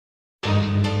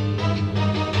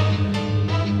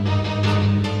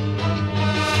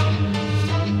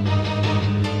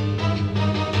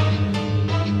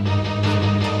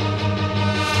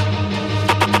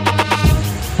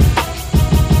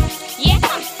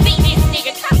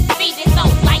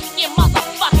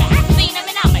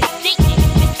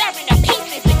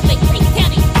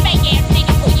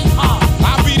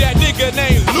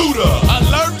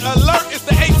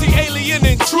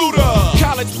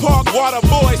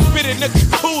it in the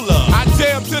cooler. I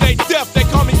jam to they death, they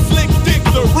call me Slick Dick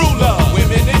the Ruler.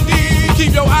 Women indeed,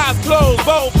 keep your eyes closed,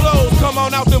 bold flows, come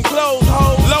on out them clothes,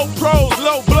 ho. Low pros,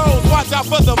 low blows, watch out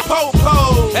for the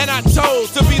po-po. And I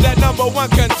chose to be that #1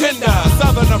 contender,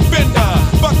 Southern offender,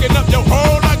 fucking up your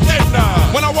whole agenda.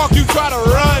 When I walk, you try to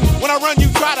run, when I run, you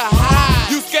try to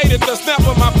hide. You skate at the snap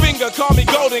of my finger, call me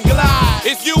Golden Glide.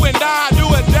 It's you and I, do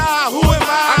or die, who am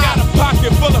I? I got a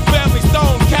pocket full of family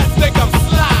stones, cats think I'm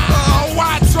sly. Oh,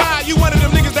 why try? You one of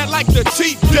them niggas that like to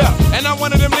cheat death. And I'm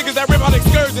one of them niggas that rip out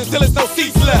excursions till there's no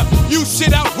seats left. You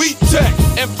shit out wheat checks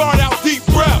and fart out deep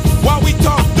breath while we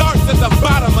talk darts at the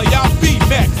bottom of y'all feet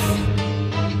next.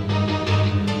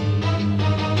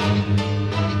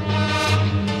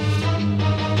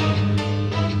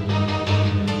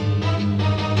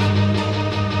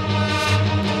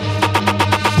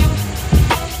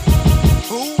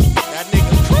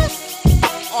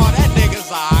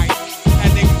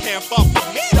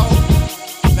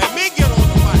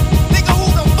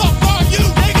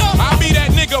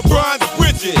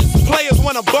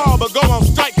 A ball, but go on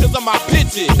strike cause of my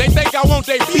pitches. They think I want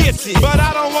they bitches, but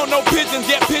I don't want no pigeons,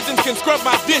 yet pigeons can scrub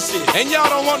my dishes. And y'all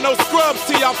don't want no scrubs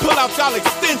till y'all pull out y'all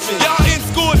extensions. Y'all in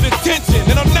school detention,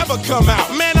 and I'll never come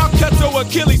out. Man, I'll cut your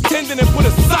Achilles tendon and put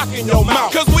a sock in your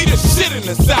mouth. Cause we the shit in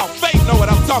the South, fake know what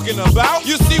I'm talking about.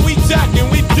 You see we Jack and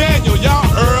we Daniel, y'all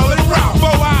Earl and Ralph. 4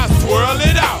 eyes, twirl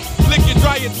it out. Lick it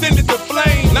dry and send it to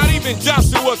flame. Not even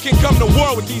Joshua can come to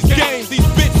war with these games. These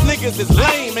bitch niggas is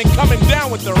lame and coming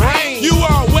down with the rain. You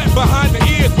all wet behind the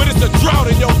ears, but it's a drought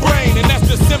in your brain. And that's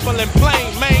just simple and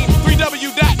plain, man.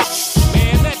 3W dot.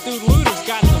 Man, that dude Ludacris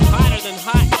got some hotter than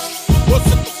hot. Well,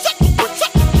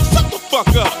 shut the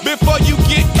fuck up. Before you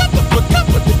get cut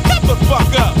the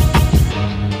fuck up.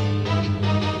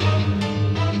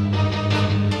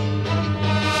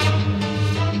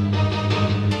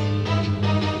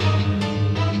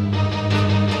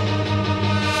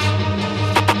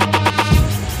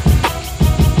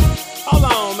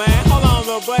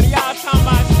 Buddy, y'all talking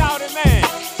about shouting, man.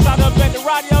 Shout up at the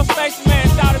radio station, man.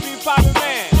 Shout to be poppin',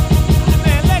 man.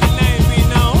 Man, let the name be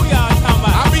known. Who y'all talking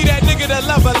about? I be that nigga that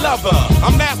lover.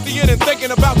 I'm nastier than thinking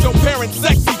about your parents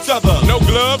sex each other. No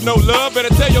glove, no love,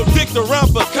 better tell your dick to run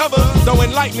for cover. So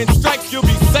when lightning strikes, you'll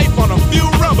be safe on a few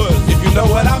rubbers. If you know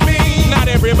what I mean. Not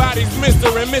everybody's Mr.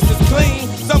 and Mrs. Clean.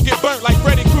 Some get burnt like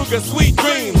Freddy Krueger's Sweet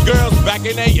Dreams. Girls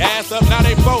backing their ass up, now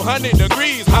they 400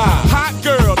 degrees high. Hot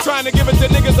girl, trying to give it to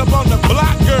niggas up on the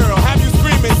block, girl. Have you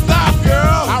screaming, stop,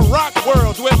 girl? I rock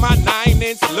worlds with my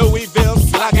 9-inch Louisville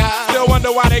slugger. Still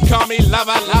wonder why they call me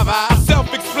lover.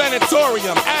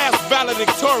 Self-explanatorium, ass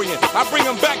valedictorian. I bring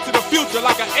them back to the future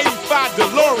like an 85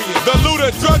 DeLorean. The Luda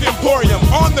Drug Emporium,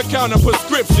 on the counter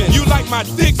prescription. You like my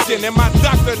diction and my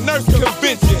doctor-nurse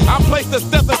convention. I place the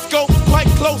stethoscope quite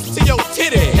close to your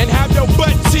titty and have your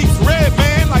butt cheeks red,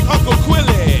 man, like Uncle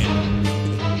Quilly.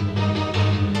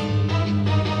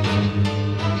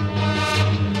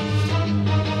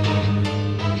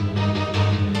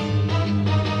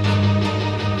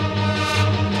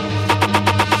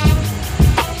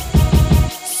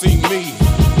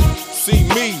 See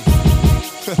me,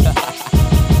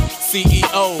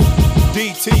 CEO,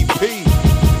 DTP,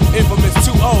 infamous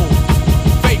 2-0,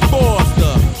 fake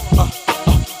Forster,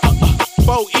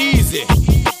 4 Easy,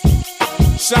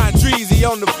 Shine Dreezy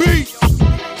on the beat,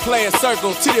 playing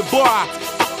circle, Titty Boy,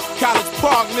 College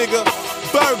Park nigga,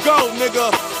 Virgo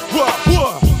nigga,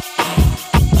 what?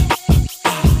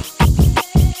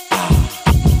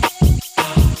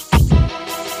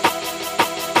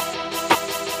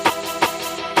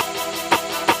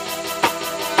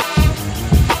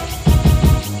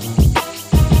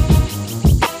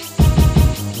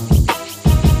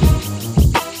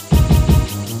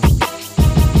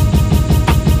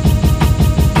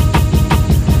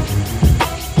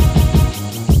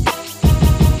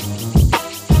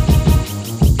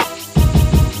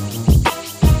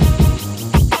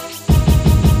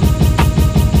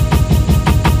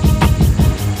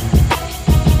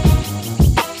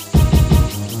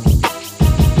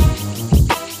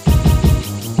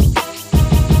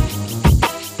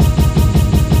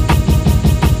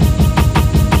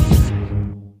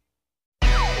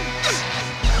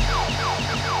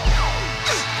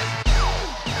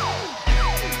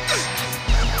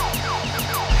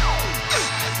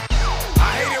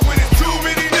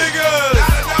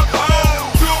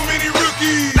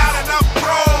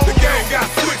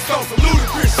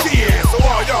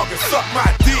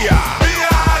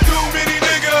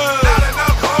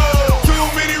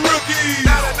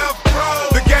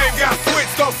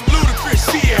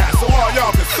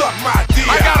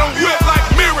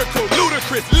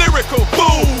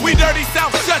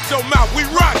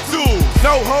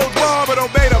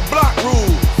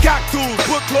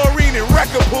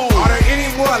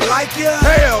 nigga.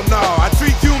 Hell no, I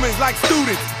treat humans like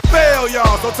students. Fail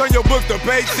y'all, so turn your book to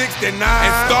page 69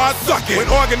 and start sucking.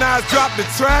 When Organized drop the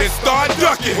track, and start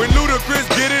ducking. When Ludacris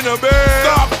get in the bed,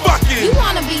 start fucking. You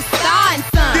wanna be starring,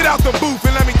 son? Get out the booth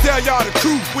and let me tell y'all the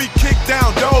truth. We kick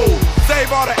down doors.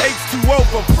 Save all the H2O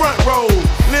for front rows.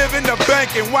 Live in the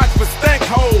bank and watch for stank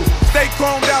holes. Stay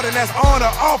chromed out and that's on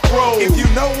or off road. If you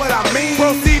know what I mean,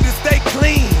 proceed to stay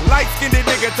clean. Light-skinned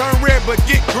nigga turn red but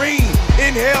get green.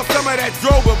 Inhale some of that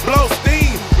dro but blow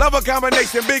steam. Love a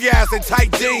combination, big ass and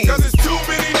tight jeans. Cause it's too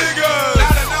many niggas,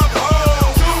 not enough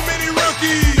hoes. Too many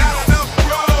rookies, not enough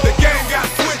pros. The game got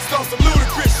switched on some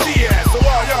Ludacris shit, so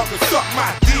all y'all can suck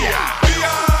my dick.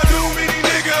 Too many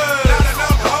niggas, not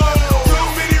enough hoes. Too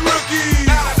many rookies,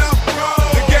 not enough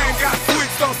pros. The game got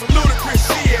switched on some Ludacris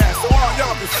shit, so all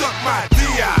y'all can suck my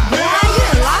dick. Boy, you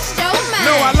done lost your mind.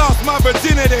 No, I lost my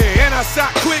virginity, and I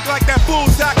shot quick like that fool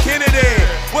shot Kennedy.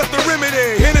 What's the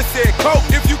remedy? Hennessy, coke.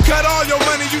 If you cut all your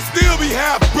money, you still be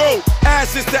half broke.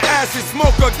 Ashes to ashes,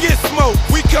 smoke or get smoked.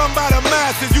 We come by the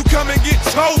masses, you come and get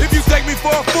choked. If you take me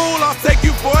for a fool, I'll take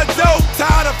you for a dope.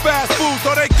 Tired of fast food,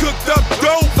 so they cooked up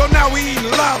dope. So now we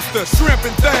eating lobster, shrimp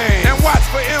and things. And watch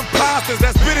for imposters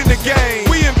that's been in the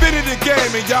game. We invented the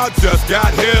game and y'all just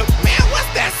got hip. Man, what's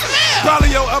that smell?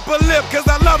 Probably your upper lip, cause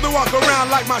I love to walk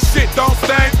around like my shit don't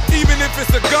stink. Even if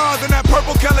it's cigars and that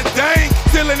purple colored dank.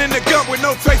 Chillin' in the gut with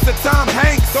no trace of Tom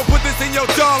Hanks. So put this in your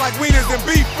jaw like wieners and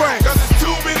beef franks. Cause it's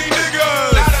too many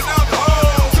niggas, not enough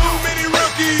hoes. Too many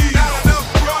rookies, not enough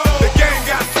pros. The game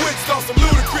got switched on some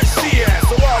Ludacris shit,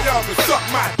 so all y'all can suck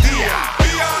my dick.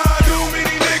 Too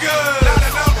many niggas, not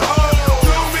enough hoes.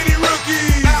 Too many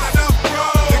rookies, not enough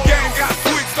pros. The game got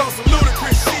switched on some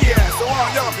Ludacris shit, so all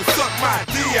y'all can suck my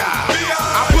dick.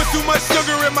 I put too much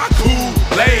sugar in my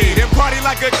Kool-Aid and party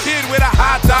like a kid with a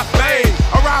high top fade.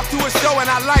 Arrive to a show and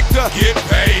I like to get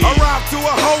paid. Arrive to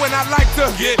a hoe and I like to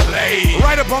get laid.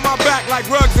 Right up on my back like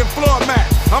rugs and floor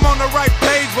mats. I'm on the right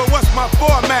page, but what's my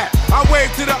format? I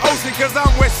wave to the ocean cause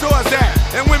I'm where shores at.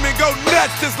 And women go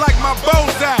nuts just like my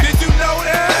bows at. Did you know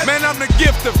that? Man, I'm the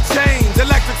gift of change.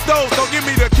 Electric stove, so give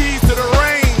me the keys to the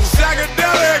range.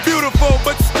 Shagadelic, beautiful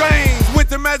but strange. Went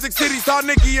to Magic City, saw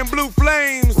Nicki in blue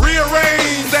flames.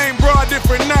 Rearranged, same broad,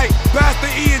 different night. Pass the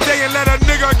E and J and let a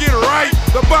nigga get right.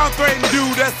 The bomb threatened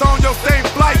dude that's on your same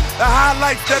flight. The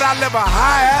highlights that I live a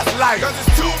high ass life. Cause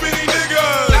it's too many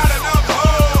niggas, not enough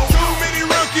hoes. Too many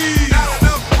rookies, not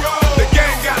enough pros. The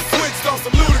game got switched on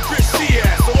some Ludacris shit,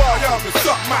 so all y'all can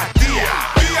suck my dick.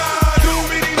 Too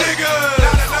many niggas,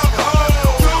 not enough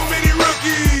hoes. Too many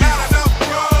rookies, not enough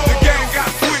pros. The game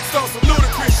got switched on some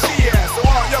Ludacris shit, so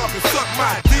all y'all can suck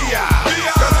my dick.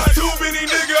 Cause it's too many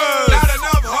niggas, not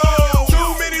enough hoes.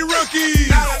 Too many rookies,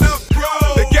 not enough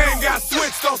pros. The game got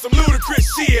switched on some Ludacris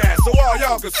shit, so all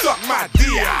y'all can suck my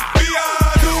dick.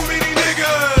 Too many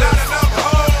niggas, not enough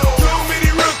hoes. Too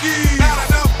many rookies, not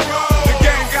enough pros. The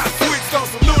game got switched on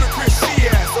some Ludacris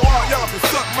shit, so all y'all can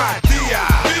suck my dick.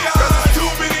 Cause it's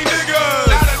too many niggas,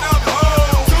 not enough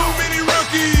hoes. Too many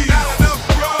rookies, not enough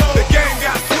pros. The game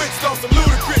got switched on some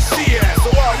Ludacris shit, so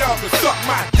all y'all can suck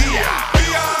my dick.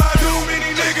 Too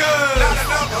many niggas, not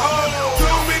enough hoes.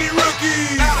 Too many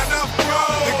rookies, not enough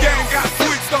pros. The game got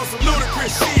switched on some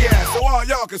Ludacris shit, so all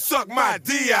y'all can suck my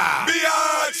dick.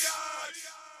 Biatch.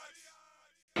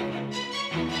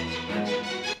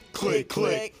 Click,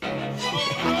 click.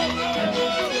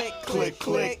 Click,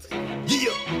 click.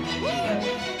 Yeah.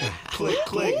 Click,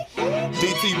 click.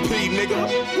 DTP, nigga.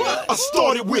 What? I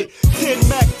started with 10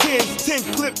 Mac 10s,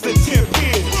 10 clips and 10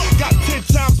 pins. Got 10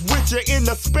 times richer in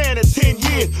the span of 10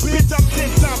 years. Bitch, I'm 10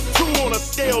 times 2 on a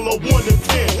scale of 1 to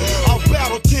 10. I'll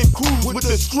battle 10 crews with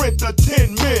the strength of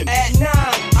 10 men. At 9,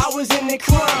 I was in the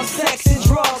crime, sex and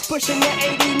drugs, pushing the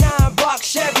 89 box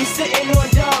Chevy, sitting on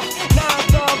dubs. 9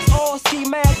 thugs, all ski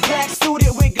mask, black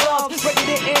suited with gloves, ready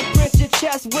to imprint your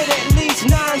chest with at least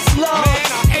 9 slugs.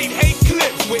 Man, I ate 8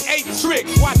 clips with 8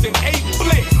 tricks, watching 8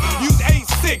 flicks. Use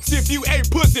 8-6 if you ate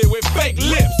pussy with fake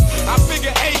lips. I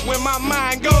figure 8 when my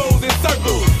mind goes in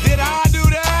circles. Did I do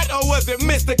that or was it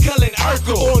Mr. Cullen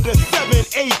Urkel? On the 7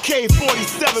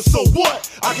 AK-47, so what?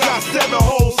 I got 7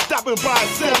 hoes stopping by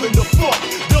 7 to fuck.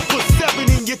 They'll put 7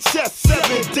 in your chest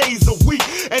 7 days a week.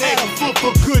 And add a foot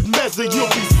for good measure, you'll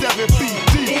be 7 feet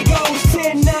deep. It goes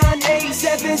 10, 9, 8,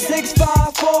 7, 6,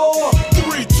 5, 4.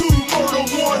 3, 2, murder,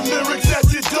 1, lyrics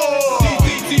at your door.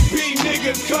 These DTP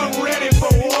niggas come ready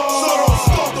for war. So don't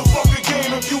start the fucking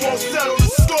game if you won't settle the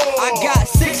score. I got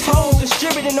 6 hoes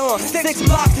distributing on 6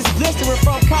 boxes blistering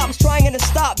from cops trying to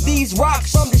stop these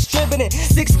rocks from distributing.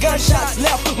 6 gunshots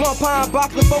left, 1 pound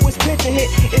box before his picture hit.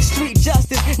 It's street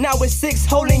justice, now it's 6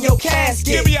 holding your casket.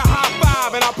 Give me a high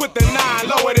five and I'll put the 9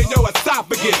 lower than your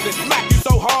esophagus and smack you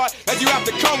so hard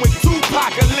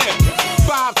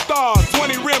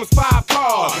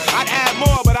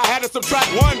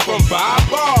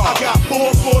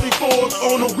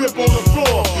on the whip on the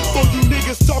floor. For you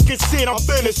niggas talking shit, I'm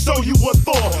finna show you what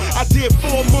for. I did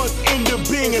 4 months in the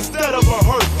Bing instead of a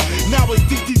hearse. Now it's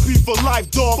DTP for life,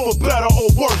 dog, for better or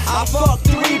worse. I fucked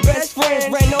 3 best friends,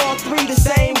 ran all 3 the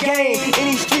same game.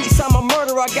 In these streets, I'm a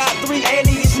murderer, I got 3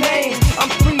 alias names. I'm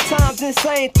 3 times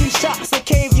insane, 3 shots to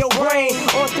cave your brain.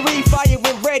 On 3, fire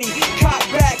when ready, cock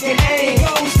back and aim.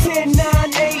 Goes 10,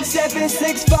 9, 8, 7,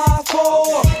 6, 5,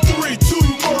 4. 3, 2,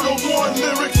 murder, 1,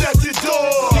 lyrics at your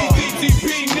door.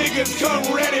 DTP niggas come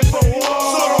ready for war.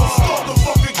 So don't start the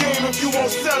fucking game if you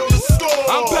won't settle the score.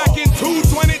 I'm packing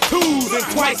 222s and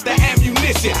twice the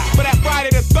ammunition. For that Friday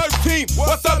the 13th,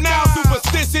 what's up now,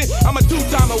 superstition? I'm a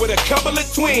 2-timer with a couple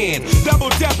of twins. Double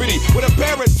jeopardy with a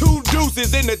pair of 2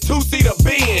 deuces in the 2-seater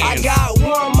Benz. I got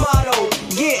one motto,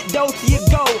 get dope till you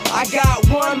go. I got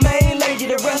one main lady,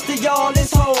 the rest of y'all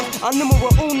is hoes. I'm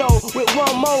numero uno with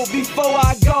one more before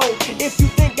I go. If you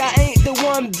think I ain't the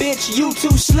one, bitch, you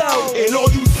too slow. And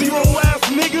all you zero-ass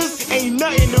niggas ain't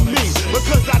nothing to me,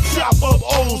 because I chop up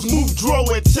O's, move dro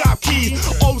and chop keys.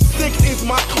 06 is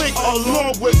my clique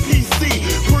along with PC.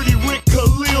 Pretty Rick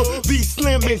Khalil, V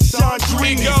Slim and Sean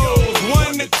We Dreamy. goes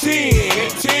 1 to 10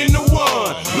 and 10 to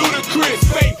 1. Ludacris,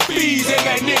 fake fees, and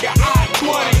that nigga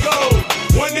I-20 goes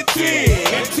 1 to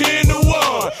 10 and 10 to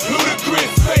 1.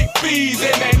 Ludacris, fake fees,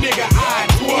 and that nigga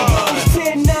I-20.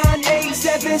 10, 9, 8,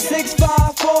 7, 6,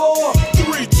 5, 4.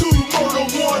 3, 2, murder,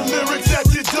 1, lyrics at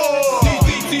your door.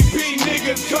 These DTP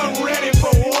niggas come ready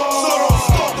for war. So don't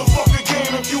start the fucking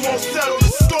game if you won't settle the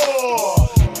score.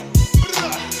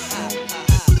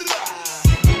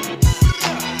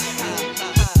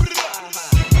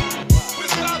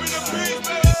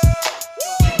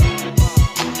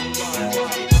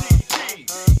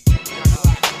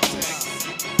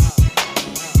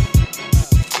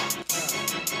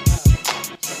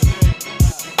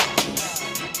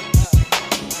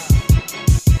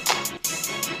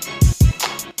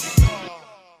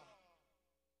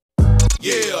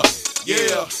 Yeah,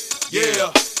 yeah, yeah,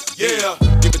 yeah.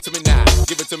 Give it to me now,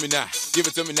 give it to me now, give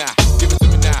it to me now, give it to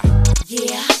me now.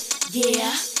 Yeah,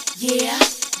 yeah, yeah,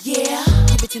 yeah.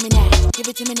 Give it to me now, give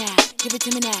it to me now, give it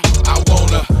to me now. I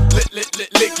wanna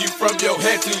lick you from your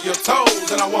head to your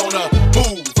toes, and I wanna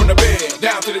move from the bed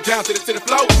down to the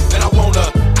floor, and I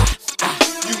wanna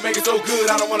you make it so good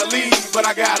I don't wanna leave, but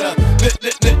I gotta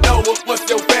know what's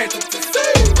your fantasy.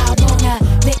 I wanna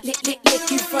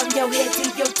lick you from your head to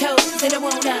your toes, and I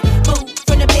wanna move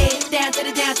from the bed down to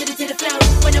the floor.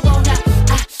 When I wanna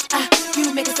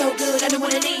you make it so good I don't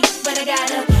wanna leave, but I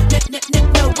gotta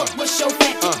know what's your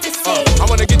fantasy. I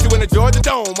wanna get you in the Georgia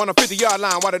Dome on a 50-yard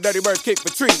line while the Dirty Birds kick for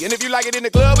tree. And if you like it in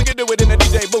the club, we can do it in the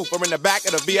DJ booth or in the back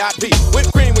of the VIP.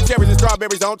 Whipped cream with cherries and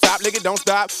strawberries on top. Lick it, don't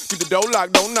stop. Keep the door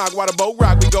locked, don't knock while the boat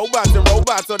rock. We go bots and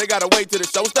robots, so they gotta wait till the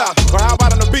show stops. Or how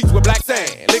about on the beach with black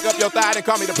sand? Lick up your thigh and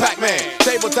call me the Pac-Man.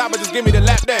 Tabletop, just give me the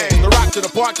lap dance. The rock to the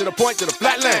park, to the point, to the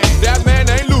flatland. That man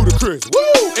ain't Ludacris.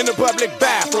 Woo! In the public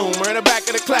bathroom or in the back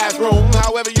of the classroom.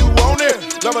 However you want it.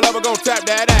 Lover gon' tap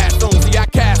that ass soon. See, I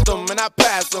cast them and I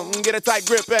pass them. Get a tight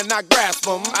grip and I grasp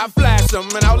them. I flash them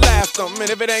and I'll last them. And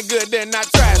if it ain't good, then I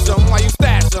trash them. While you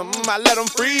stash them, I let them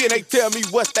free and they tell me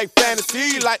what's they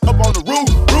fantasy. Like up on the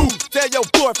roof. Tell your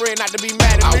boyfriend not to be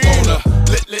mad at me. I wanna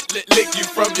lick you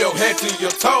from your head to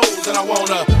your toes, and I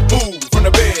wanna move from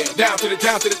the bed down to the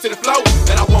floor,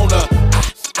 and I wanna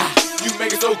you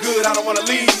make it so good I don't wanna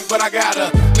leave, but I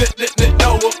gotta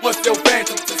know what's your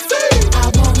fantasy. I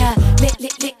wanna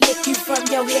lick you from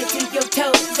your head to your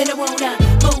toes, and I wanna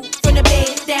move from the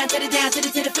bed down to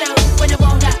the floor. When I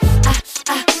wanna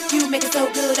you make it so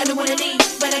good I don't wanna leave,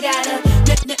 but I gotta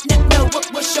know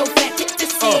what's your fantasy.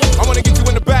 I wanna get you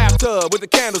in the bathtub with the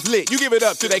candles lit. You give it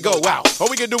up till they go out. Or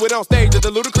we can do it on stage at the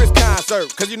Ludacris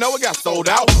concert, cause you know it got sold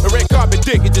out. The red carpet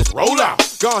dick, it just roll out.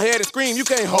 Go ahead and scream, you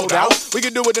can't hold out. We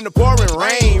can do it in the pouring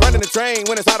rain, running the train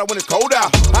when it's hot or when it's cold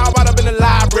out. How about up in the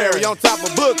library on top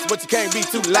of books, but you can't be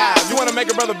too live. You wanna make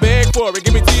a brother beg for it,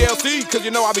 give me TLC, cause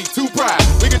you know I be too proud.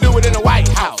 We can do it in the White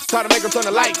House, try to make them turn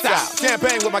the lights out.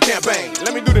 Champagne with my campaign,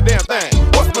 let me do the damn thing.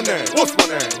 What's my name? What's my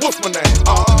name? What's my name?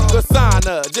 The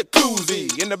sauna,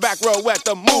 jacuzzi, in the back row at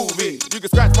the movie. You can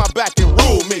scratch my back and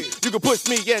rule me. You can push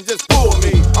me and just pull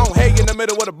me. On hay in the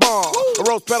middle of the barn,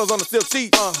 rose petals on the silk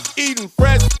sheet. Eating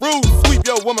fresh fruit, sweep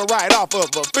your woman right off of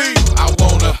her feet. I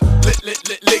wanna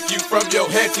lick you from your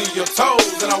head to your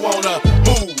toes, and I wanna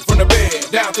move from the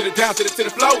bed down to the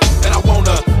floor, and I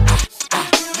wanna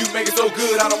you make it so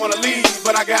good I don't wanna leave,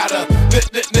 but I gotta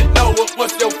know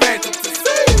what's your fantasy.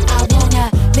 I wanna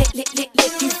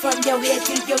lick you from your head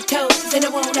to your toes, and I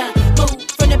wanna move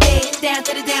from the bed down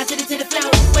to the floor.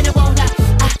 When I wanna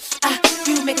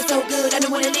you make it so good I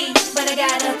don't wanna leave, but I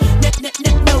gotta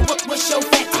know what's your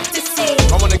fantasy.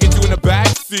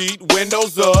 seat,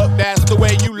 windows up. That's the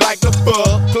way you like to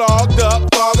fuck. Clogged up,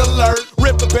 fog alert.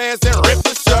 Rip the pants and rip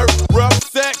the shirt. Rough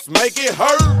sex, make it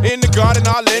hurt. In the garden,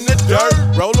 all in the dirt.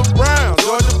 Roller Brown,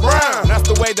 Georgia Brown. That's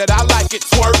the way that I like it.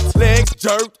 Twerk, legs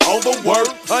jerked,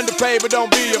 overworked. Underpaid, but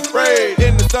don't be afraid.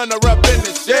 In the sun or up in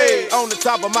the shade. On the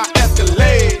top of my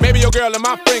Escalade. Maybe your girl and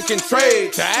my friend can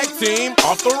trade. Tag team,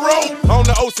 off the road. On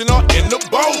the ocean or in the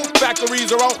boat.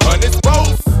 Factories are on hundreds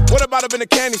boats. What about up in the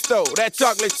candy store? That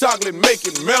chocolate, make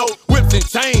it melt. Whips and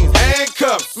chains,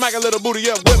 handcuffs. Smack a little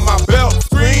booty up with my belt.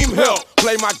 Scream help,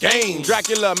 play my game.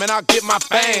 Dracula, man, I'll get my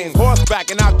fangs. Horseback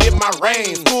and I'll get my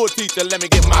reins. School teacher, let me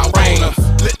get my reins.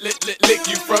 Lick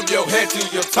you from your head to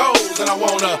your toes. And I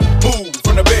wanna move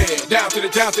from the bed down to the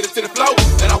floor.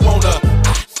 And I wanna,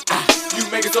 you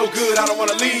make it so good, I don't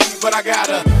wanna leave. But I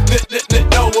gotta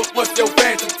know what's your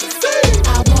fantasy.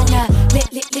 I wanna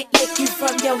lick you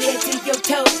from your head to your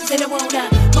toes. And I wanna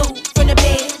move from the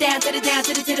bed down to the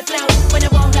floor. When I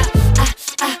wanna,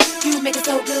 you make it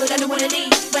so good, I don't wanna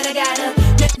leave. But I gotta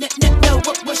know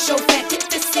what's your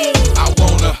fantasy. I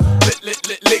wanna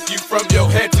lick you from your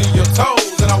head to your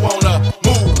toes. And I wanna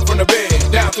move from the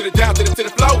bed down to the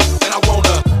floor. And I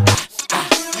wanna,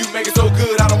 you make it so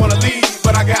good, I don't wanna leave.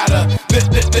 But I gotta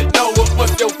know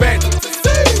what's your fantasy.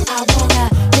 I wanna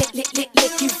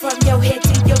lick you from your head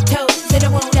to your toes. And I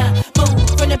wanna move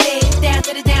from the bed down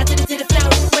to the floor.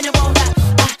 When I wanna,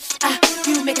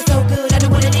 you make it so good, I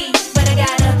don't wanna leave. But I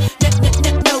gotta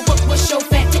know what's your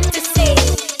fantasy.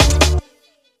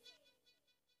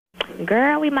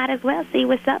 Girl, we might as well see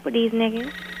what's up with these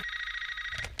niggas.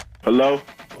 Hello?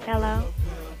 Hello?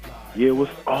 Yeah,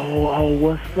 what's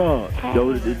up? Hey.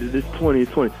 Yo, this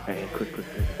 2020. Hey, Chris.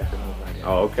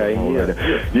 Oh, okay.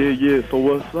 Yeah. So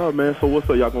what's up, man? So what's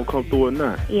up? Y'all gonna come through or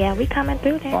not? Yeah, we coming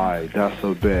through there. All right, that's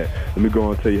so bad. Let me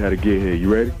go and tell you how to get here.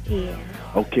 You ready? Yeah.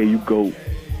 Okay, you go.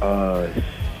 Let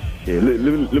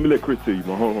me let Chris tell you,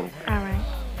 man. Hold on. All right.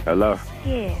 Hello?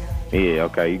 Yeah. Yeah,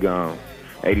 okay, you going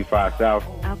 85 South.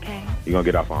 Okay. You're gonna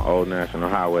get off on Old National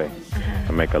Highway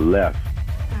and make a left.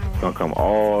 All right. Gonna come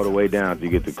all the way down till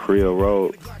you get to Creel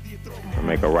Road and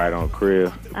make a right on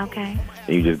Creel. Okay.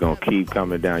 And you just gonna keep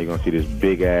coming down. You're gonna see this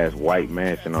big ass white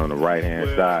mansion on the right hand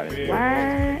side.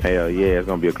 Word. Hell yeah, it's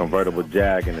gonna be a convertible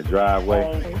Jag in the driveway.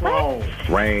 What?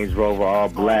 Range Rover all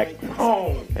black.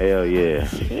 Hell yeah.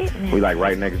 Shit, man. We like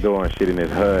right next door and shit in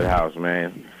this HUD house,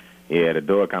 man. Yeah, the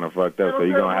door kind of fucked up, so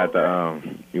you're gonna have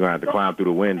to climb through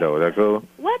the window. Is that cool?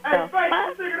 What the fuck?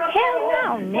 Hell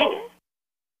no, nigga.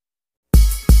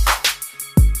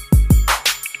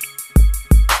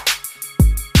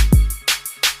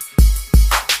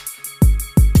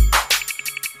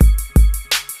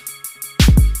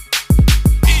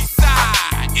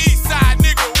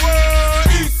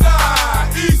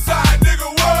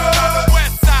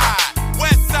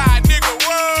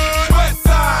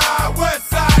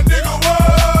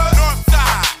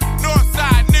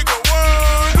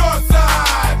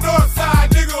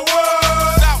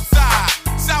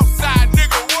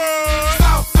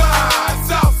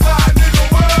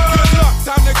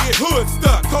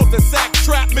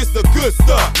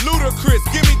 Ludacris,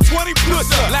 give me 20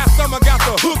 push-ups. Last summer got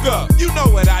the hook up. You know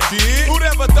what I did. Who'd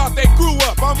ever thought they grew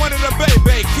up? I'm one of the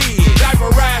baby kids.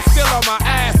 Diaper rash still on my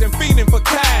ass and fiending for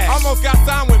cash. Almost got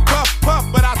signed with Puff,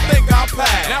 but I think I'll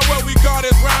pass. Now what we got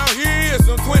is round here is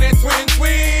some twin.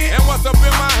 And what's up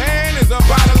in my hand is a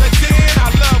bottle of gin. I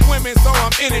love women, so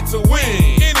I'm in it to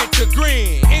win. In it to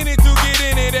grin. In it to get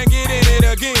in it and get in it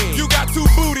again. You got two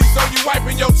booties, so you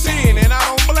wiping your chin, and I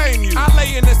don't blame you. I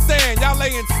lay in the sand, y'all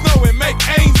lay in snow and make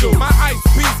angels. My ice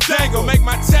piece dangle, make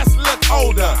my chest look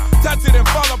older. Touch it and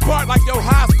fall apart like your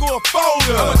high school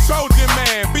folder. I'm a Trojan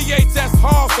man, BHS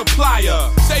Hall supplier.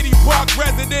 Shady Park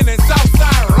resident and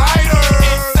Southside rider.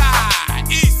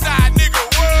 Eastside nigga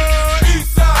what?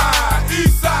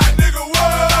 Eastside nigga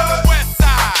what?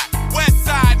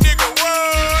 Westside nigga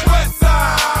what?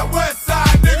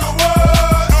 Westside nigga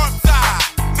what?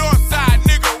 Northside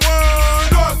nigga what?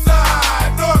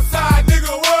 Northside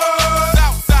nigga what?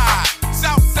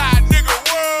 Southside nigga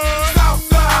what?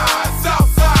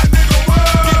 Southside nigga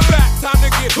what? Get back, time to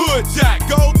get hood jack.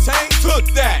 Gold chain took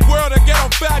that. World of ghetto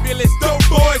fabulous, dope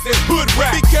boys and hood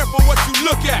rap. Be careful what you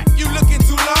look at. You looking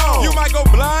too long. You might go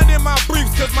blind in my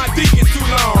briefs cause my dick is too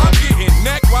long. I'm getting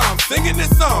neck while I'm singing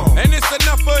this song. And it's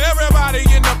enough for everybody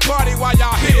in the party while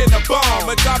y'all hitting the bomb.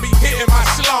 But y'all be hitting my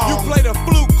schlong. You play the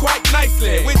flute quite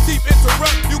nicely. When Chief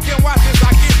interrupt, you can watch as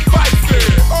I get feisty.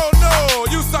 Oh no,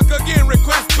 you suck again,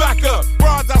 request backup.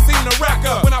 Broads I seen the rack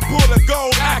up when I pull the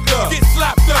gold actor. Get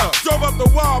slapped up, drove up the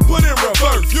wall, put in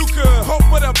reverse. You could hope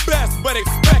for the best, but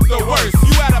expect the worst.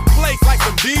 You at a place like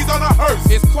some D's on a hearse.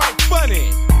 It's quite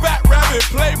funny. Fat rabbit Stupid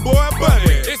playboy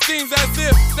bunny. It seems as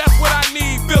if that's what I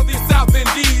need. Filthy South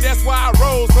indeed. That's why I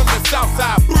rose from the South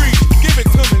Side breeze. Give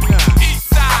it to me now.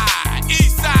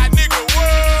 East side, nigga,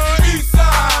 what? East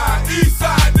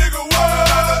side, nigga,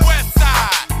 what? West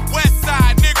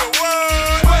side, nigga,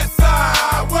 what? West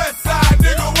side,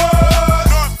 nigga,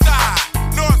 what? North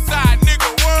side, nigga,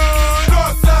 what?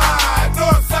 North side,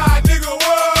 nigga,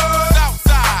 what?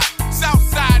 South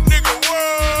side, nigga,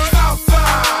 what?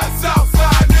 South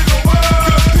side, nigga, what?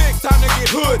 Good pick, time to get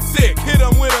hood sick. Hit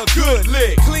 'em with a good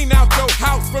lick. Clean out your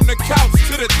house from the couch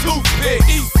to the toothpick.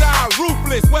 East side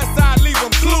ruthless, west side leave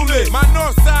 'em clueless. My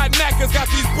north side knackers got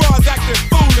these bras acting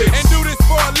foolish. And do this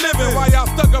for a living while y'all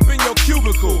stuck up in your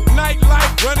cubicle.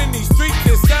 Nightlife running these streets,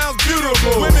 it sounds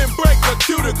beautiful. Women break a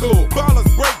cuticle, ballers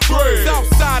break bread. South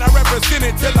side, I represent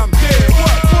it till I'm dead.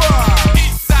 What?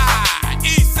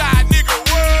 East side, nigga,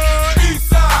 what? East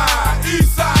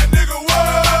side, nigga,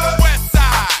 what? West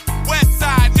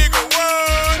side, nigga, what?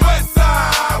 West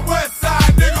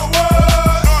side, nigga, what?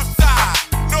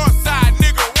 North side,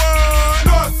 nigga, what?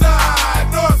 North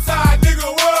side, nigga,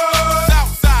 what?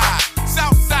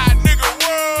 South side, nigga,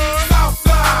 what?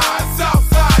 South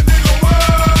side, nigga,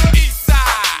 what? East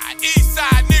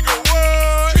side, nigga,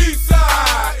 what? East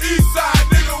side,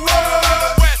 nigga, what?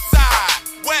 West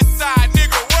side,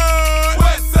 nigga, what?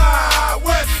 West side,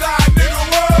 nigga,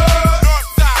 what?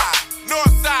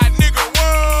 North side, nigga,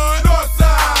 what? North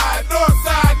side,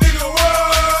 nigga, what?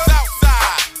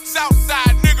 South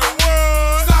side, nigga,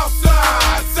 what? South side,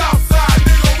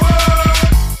 nigga, what?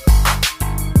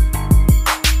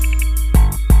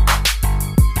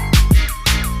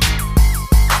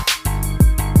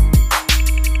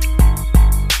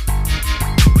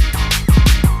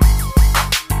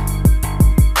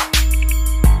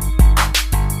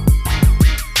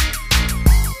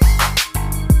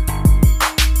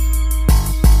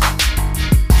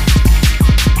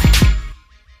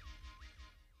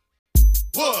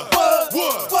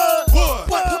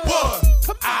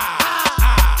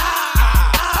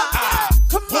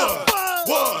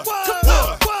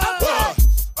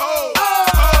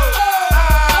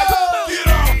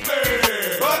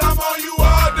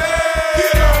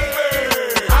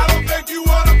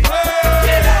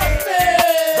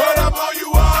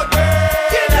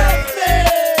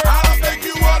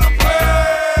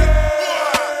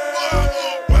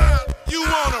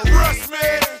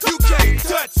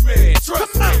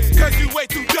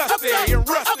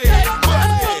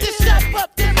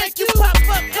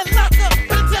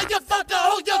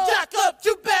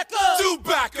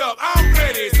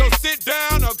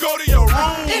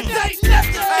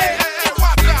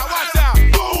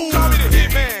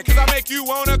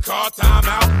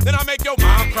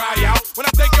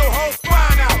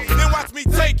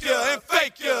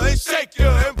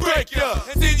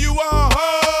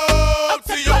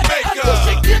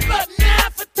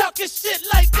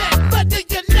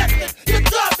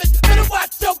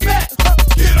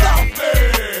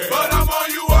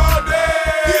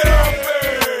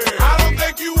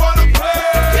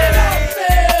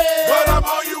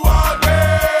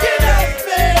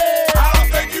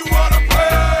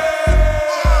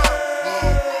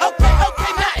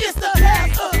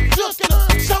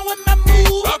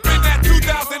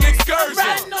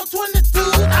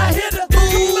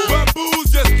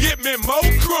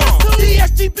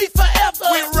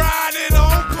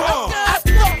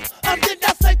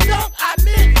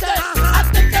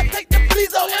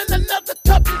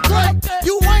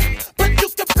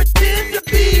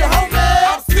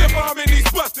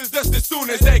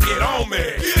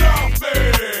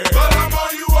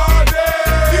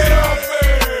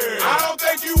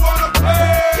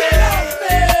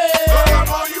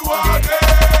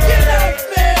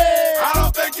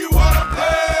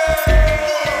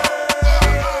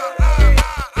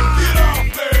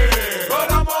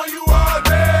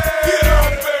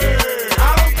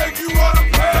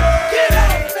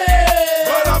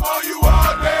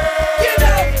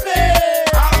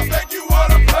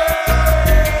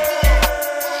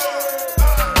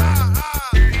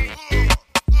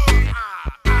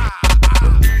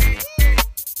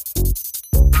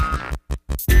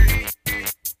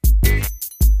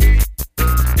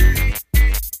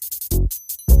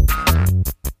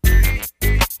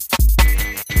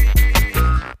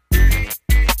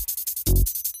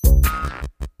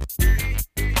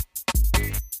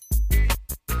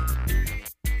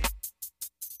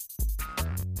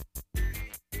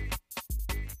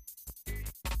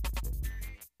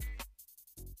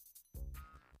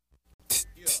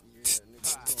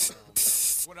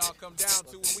 What it all come down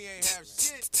to when we ain't have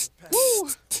shit. Woo!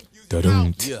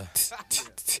 Da-dum. Yeah.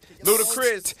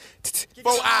 Ludacris.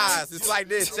 4 eyes. It's like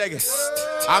this, check it.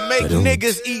 I make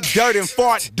niggas eat dirt and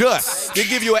fart dust. They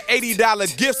give you an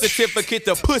 $80 gift certificate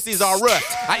to Pussies R Us.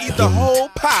 I eat the whole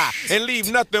pie and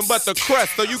leave nothing but the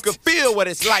crust so you can feel what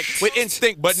it's like with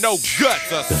instinct but no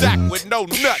guts. A sack with no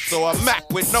nuts or a Mac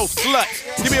with no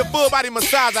sluts. Give me a full body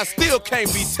massage, I still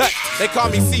can't be touched. They call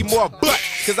me see more butt,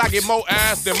 cause I get more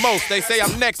ass than most. They say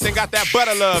I'm next and got that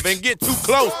butter love and get too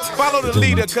close. Follow the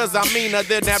leader cause I'm meaner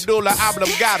than Abdullah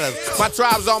Oblongatas. My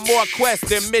tribe's on more quests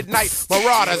than midnight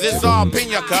marauders. It's all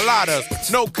pina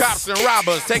coladas, no cops and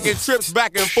robbers. Taking trips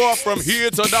back and forth from here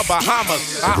to the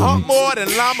Bahamas. I hump more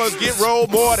than llamas, get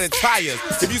rolled more than tires.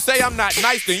 If you say I'm not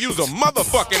nice, then you's a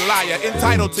motherfucking liar.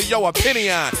 Entitled to your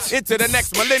opinion, into the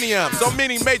next millennium. So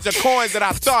many major coins that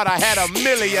I thought I had a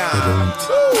million.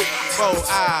 Woo. 4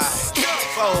 eyes.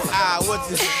 4 eyes. What's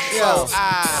this? 4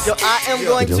 eyes. Yo, I am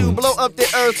going to blow up the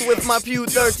earth with my Pew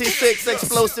 36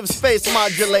 explosive space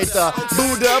modulator.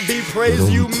 Buddha be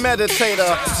praised, you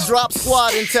meditator. Drop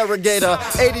squad interrogator.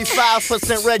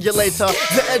 85% regulator.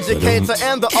 The educator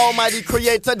and the almighty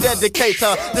creator.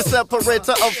 Dedicator. The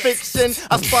separator of fiction.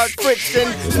 I spark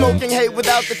friction. Smoking hate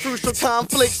without the crucial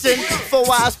confliction. 4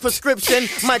 eyes prescription.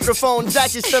 Microphone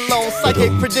Jackie Stallone.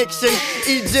 Psychic prediction.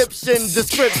 Egyptian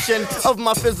description of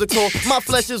my physical. My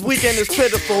flesh is weak and is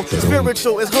pitiful.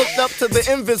 Spiritual is hooked up to the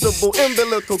invisible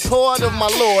umbilical cord of my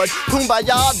Lord.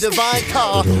 Kumbaya, divine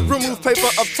car. Remove paper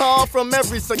of tar from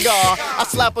every cigar. I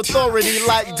slap authority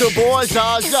like Du Bois,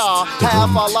 Zsa.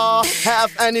 Half Allah,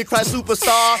 half Antichrist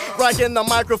superstar. Rocking the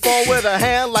microphone with a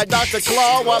hand like Dr.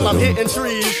 Claw while I'm hitting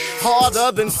trees.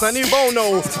 Harder than Sonny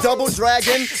Bono. Double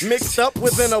dragon mixed up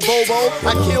within a bobo.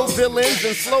 I kill villains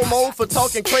in slow-mo for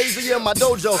talking crazy in my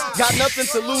dojo. Got nothing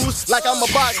to lose like I'm a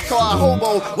boxcar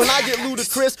hobo. When I get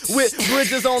Ludacris with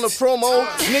bridges on the promo.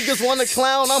 Niggas wanna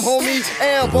clown, I'm homie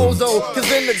and bozo.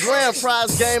 Cause in the grand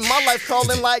prize game, my life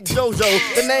calling like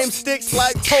JoJo. The name sticks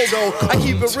like Pogo. I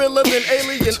keep it realer than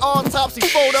alien autopsy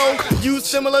photo. You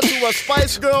similar to a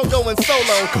Spice Girl going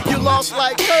solo. You lost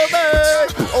like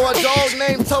Kirby or a dog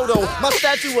named Toto. My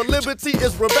Statue of Liberty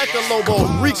is Rebecca Lobo.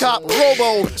 Recop,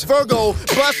 Robo, Virgo.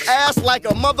 Bust ass like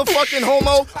a motherfucking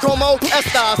homo. Como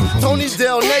Estas, Tony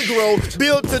Del Negro.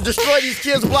 Built to destroy these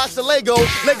kids, blocks of Lego.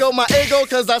 Lego my ego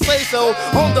cause I say so.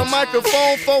 On the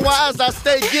microphone, 4 eyes, I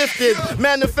stay gifted.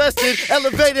 Manifested,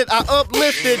 elevated, I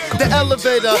uplifted. The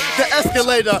elevator, the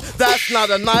escalator. That's not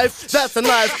a knife, that's a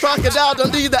knife. Crocodile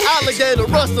don't need the alligator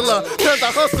rustler. Cause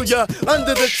I hustle ya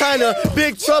under the China.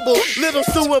 Big trouble, little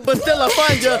sewer, but still I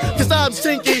find ya. Cause I'm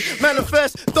stinky,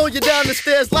 manifest, throw you down the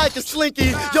stairs like a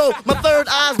slinky. Yo, my third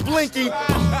eye's blinky.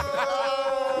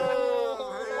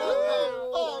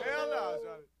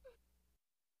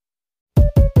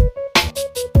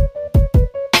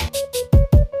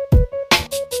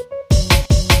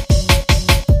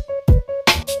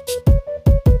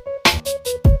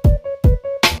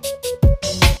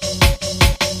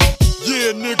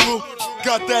 Yeah, nigga,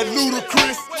 got that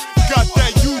Ludacris, got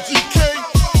that UGK,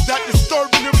 that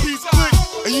disturbing the peace click.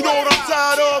 And you know what I'm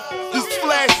tired of? This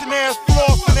flashing ass,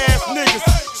 flossing ass niggas.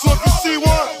 So if you see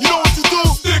one, you know what you do?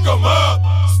 Stick 'em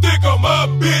up,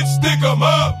 bitch, stick 'em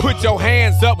up. Put your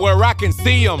hands up where I can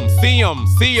see 'em, see 'em,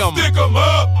 see 'em. Stick 'em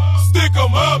up,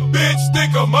 bitch,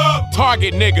 stick 'em up.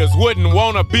 Target niggas wouldn't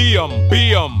wanna be 'em,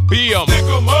 be 'em, be 'em. Stick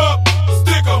 'em up,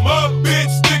 bitch,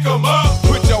 stick 'em up.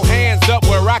 Put your hands up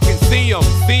where I can see 'em,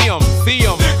 see 'em, see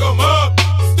 'em. Stick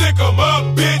 'em up,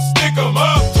 bitch, stick 'em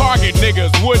up. Target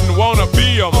niggas wouldn't wanna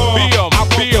be 'em, be 'em,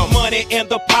 be 'em. The money and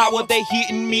the power, they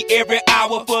hitting me every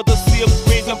hour for the silk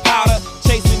screens and powder.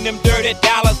 Chasing them dirty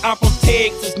dollars, I'm from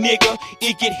Texas, nigga.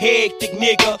 It get hectic,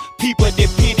 nigga. People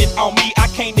dependent on me, I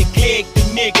can't neglect the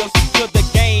niggas. Cause the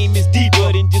game is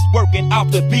deeper than just working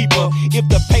off the beeper. If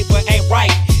the paper ain't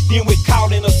right, then we're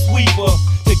calling a sweeper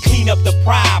to clean up the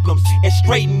problems and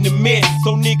straighten the mess.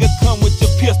 So nigga come with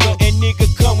your pistol and nigga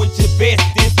come with your vest.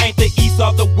 This ain't the east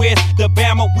or the west, the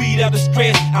Bama weed of the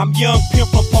stress. I'm young pimp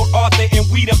from Port Arthur and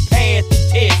we done passed the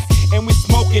test. And we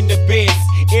smoking the best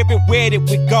everywhere that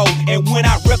we go. And when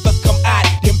our records come out,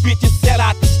 them bitches sell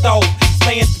out the stove.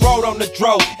 Staying throat on the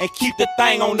dro and keep the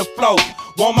thing on the floor.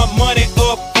 Want my money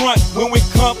up front when we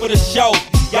come for the show.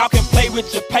 Y'all can play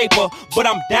with your paper, but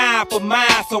I'm dying for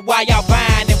mine. So while y'all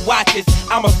buying and watches,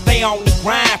 I'ma stay on the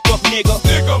grind, fuck nigga.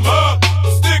 Stick 'em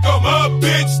up,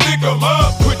 bitch, stick 'em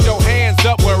up. Put your hands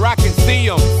up where I can see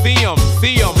 'em, see 'em,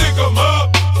 see 'em. Stick 'em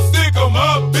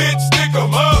up, bitch, stick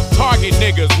 'em up. Target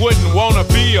niggas wouldn't wanna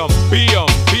be 'em, be 'em,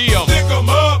 be 'em. Stick 'em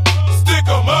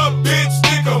up, bitch,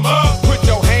 stick 'em up. Put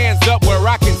your hands up where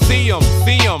I can see 'em,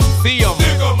 see 'em, see 'em.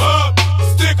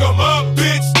 Stick 'em up,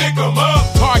 bitch, stick 'em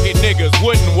up. Target niggas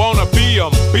wouldn't wanna be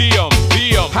 'em, be 'em,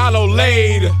 be 'em. Hollow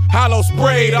laid, Hollow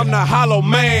sprayed, I'm the hollow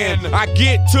man. I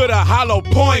get to the hollow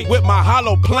point with my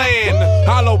hollow plan.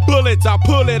 Hollow bullets, I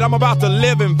pull it, I'm about to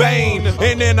live in vain.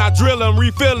 And then I drill them,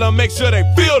 refill them, make sure they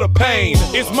feel the pain.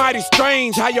 It's mighty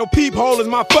strange how your peephole is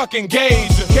my fucking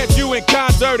gauge. Catch you in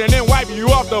concert and then wipe you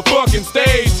off the fucking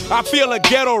stage. I feel a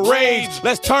ghetto rage,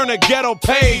 let's turn a ghetto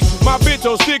page. My bitch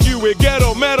will stick you with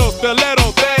ghetto metal,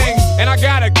 stiletto things. And I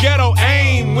got a ghetto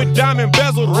aim with diamond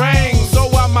bezeled rings. So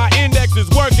while my index is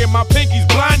working, my pinky's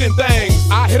blinding things.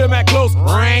 I hit him at close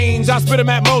range, I spit him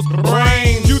at most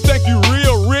range. You think you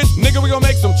real rich? Nigga, we gon'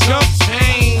 make some chump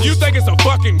change. You think it's a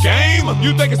fucking game?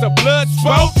 You think it's a blood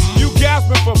sport? You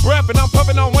gasping for breath and I'm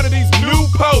puffing on one of these new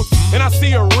posts. And I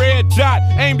see a red dot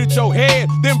aimed at your head,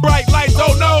 then bright lights,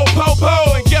 oh no,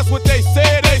 po-po. And guess what they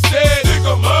said? They said, stick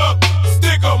 'em up,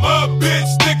 bitch,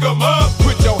 stick 'em up.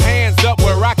 Put your hands up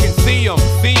where I can see 'em,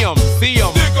 see 'em, see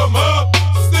 'em. Stick 'em up,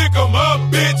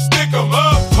 bitch, stick 'em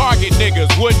up. Target niggas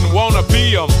wouldn't wanna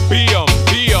be 'em, be 'em,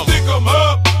 be 'em. Stick 'em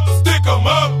up,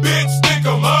 bitch, stick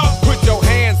 'em up. Put your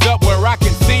hands up where I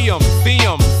can see 'em, see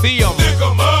 'em, see 'em. Stick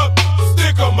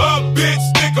 'em up, bitch,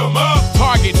 stick 'em up.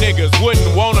 Target niggas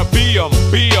wouldn't wanna be 'em,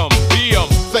 be 'em, be 'em.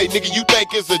 Say, nigga, you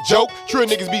think it's a joke? True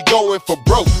niggas be going for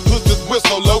broke. Put this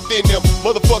whistle low in them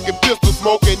motherfucking pistol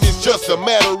smoking. It's just a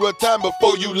matter of time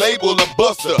before you label a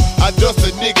buster. I dust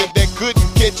a nigga that couldn't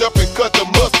catch up and cut the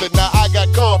mustard. Now I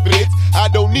got confidence, I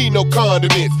don't need no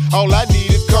condiments. All I need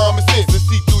is common sense to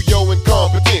see through your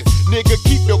incompetence. Nigga,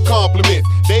 keep your compliments,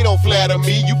 they don't flatter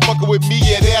me. You fucking with me,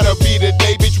 yeah, that'll be the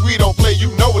day, bitch. We don't play, you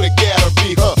know what it gotta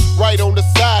be, huh? Right on the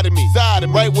side of me,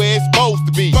 right where it's supposed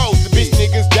to be. Bitch,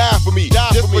 niggas die for me,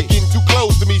 just for getting too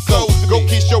close to me. So go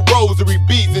kiss your rosary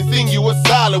beads and sing you a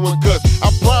silent one, cause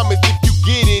I promise if you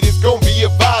get it, it's gonna be a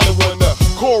violent one.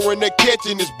 Coroner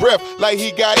catching his breath like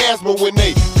he got asthma when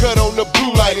they cut on the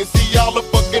blue light and see all the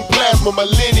fucking plasma.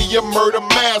 Millennium murder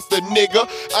master, nigga.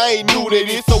 I ain't new to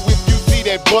this, so if you see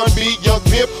that Bun B, Young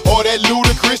Pimp, or that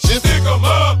Ludacris, just stick 'em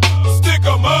up,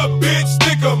 bitch,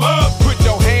 stick 'em up. Put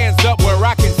your hands up where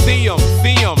I can see 'em,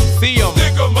 see 'em, see 'em.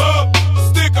 Stick 'em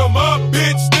up,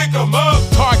 bitch, stick 'em up.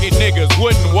 Target niggas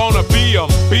wouldn't wanna be 'em,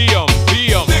 be 'em,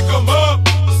 be 'em. Stick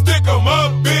 'em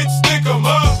up, bitch, stick 'em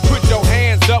up. Put your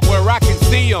hands up where I can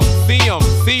see 'em, see 'em,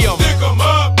 see 'em. Stick 'em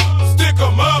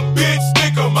up, bitch,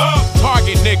 stick 'em up.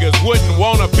 Target niggas wouldn't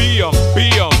wanna be 'em, be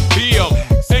 'em, be 'em.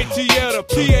 ATL to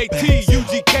PAT,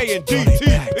 UGK and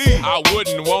DTE. I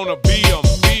wouldn't wanna be 'em,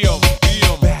 be 'em, be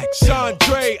 'em.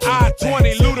 Chandre,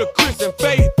 I-20, Ludacris and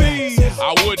Faith B.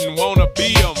 I wouldn't wanna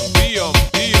be 'em, be 'em,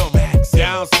 be 'em.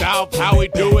 Down south, how we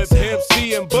do it, Pimp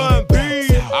C and Bun B.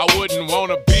 I wouldn't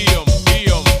wanna be 'em, be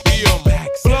 'em, be 'em.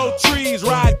 Blow trees,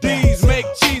 ride D's, make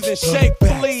cheese and shake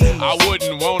fleas. I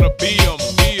wouldn't wanna be 'em,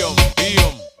 be 'em, be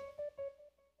 'em.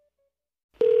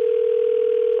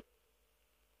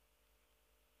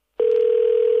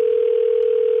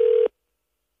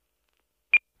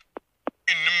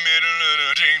 In the middle of the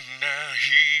day now,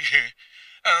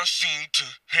 I seem to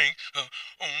hang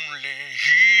only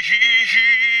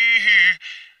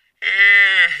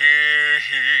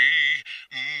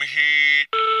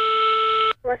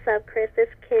What's up, Chris?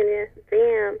 It's Kenya.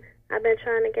 Damn, I've been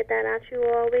trying to get that out you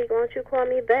all week. Won't you call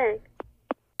me back?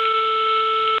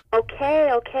 Okay,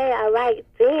 alright.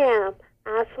 Damn,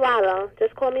 I'll swallow.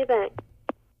 Just call me back.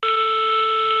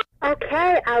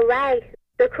 Okay, alright.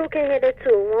 The crew can hit it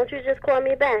too. Won't you just call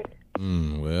me back?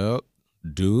 Well,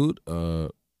 dude,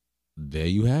 there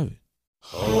you have it.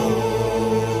 You's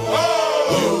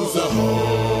a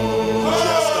hoe.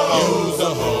 You's a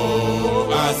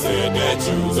hoe. I said that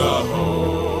you's a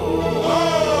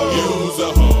hoe. You's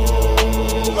a hoe.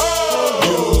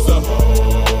 You's a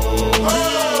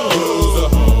hoe. You's a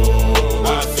hoe. I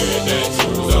said that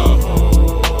you's a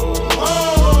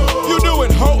hoe. You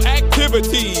doing hoe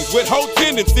activities with hoe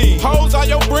tendencies. Hoes are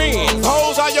your friends.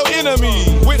 Hoes are your enemies.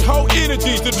 With hoe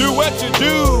energies to do what you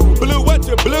do. Blue what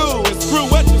you blue and screw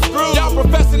what you screw. Y'all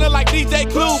professional like DJ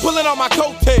Clue pulling on my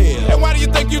coattail. And why do you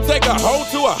think you take a hoe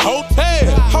to a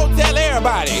hotel? Hotel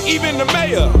everybody, even the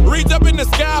mayor. Reach up in the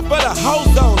sky for the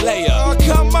ozone layer. Oh,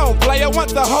 come on, player,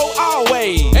 once a hoe,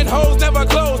 always. And hoes never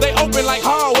close, they open like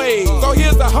hallways. So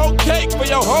here's a hoe cake for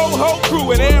your whole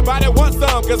crew. And everybody wants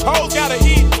some, cause hoes gotta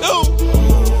eat too.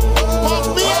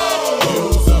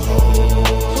 Use a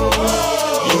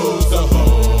hoe. Use a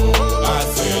hoe. I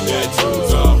said that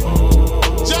use a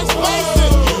hoe. Just face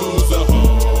it. Use a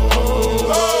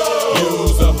hoe.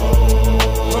 Use a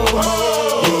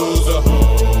hoe. Use a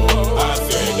hoe. I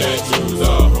said that use a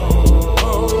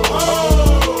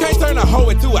hoe. Can't turn a hoe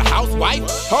into a housewife.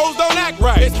 Hoes don't act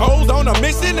right. It's hoes on a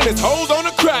mission and it's hoes on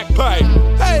a crack pipe.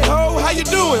 Hey ho, how How you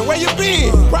doing? Where you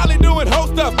been? Probably doing hoe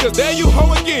stuff, cause there you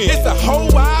hoe again. It's a whole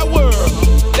wide world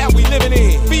that we living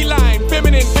in. Feline,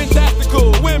 feminine,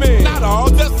 fantastical women. Not all,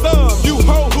 just some. You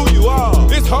hoe who you are.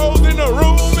 It's hoes in the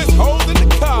room, it's hoes in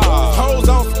the car. It's hoes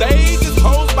on stage, it's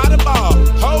hoes by the bar.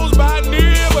 Hoes by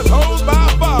near, but hoes by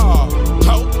far.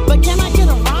 Ho. But can I get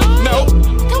a ride? No.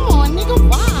 Come on, nigga,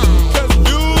 why? Cause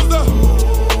you's a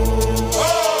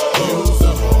you's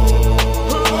a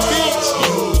bitch.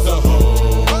 You's a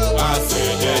I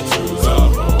said that you's a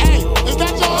Hey, is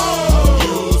that your hoe?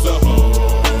 you's a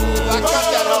I got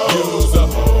that hoe. you's a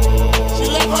She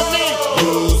left with me.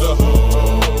 you's a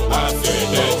I said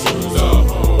that you's a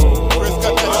Chris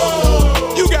got that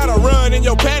hoe. You gotta run in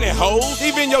your pantyhose.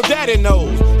 Even your daddy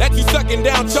knows that you sucking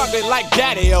down chocolate like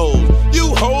daddy-o's.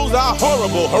 You hoes are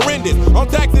horrible, horrendous. On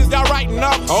taxes, y'all writing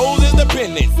off hoes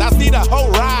independence. I see the hoe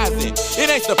rising. It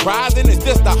ain't surprising, it's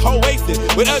just a oasis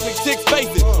with ugly chicks'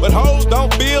 faces. But hoes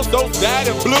don't feel so sad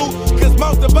and blue, cause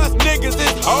most of us niggas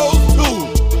is hoes too.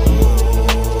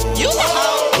 You the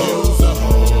hoe. You's a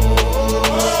hoe.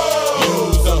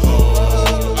 You's a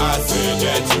hoe. I said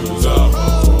that you's a hoe.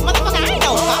 Motherfucker, I ain't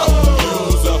no hoe.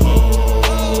 You's a hoe.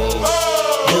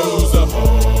 You's a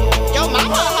hoe. Yo,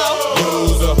 mama a hoe.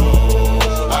 You's a hoe.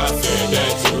 I said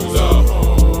that you's a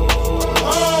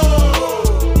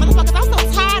Motherfuckers, I'm so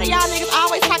tired of y'all niggas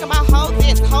always talking about hoe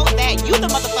this, hoe that. You the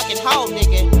motherfucking hoe,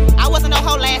 nigga. I wasn't no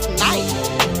hoe last night.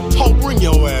 Ho, bring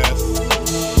your ass.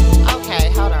 Okay,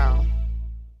 hold on.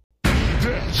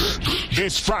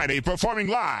 This Friday, performing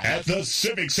live at the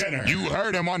Civic Center. You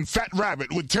heard him on Fat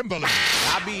Rabbit with Timbaland.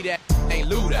 I be that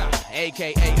Luda,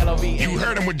 aka LOV. You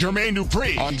heard him with Jermaine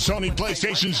Dupri on Sony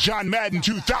PlayStation's John Madden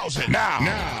 2000.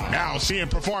 Now, see him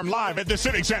perform live at the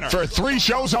Civic Center for 3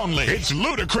 shows only. It's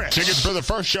Ludacris. Tickets for the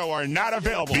first show are not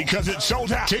available because it's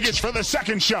sold out. Tickets for the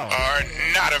second show are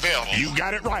not available. You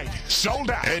got it right,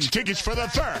 sold out. And tickets for the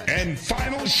third and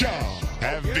final show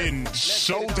have been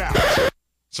sold out.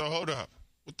 So hold up.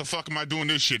 What the fuck am I doing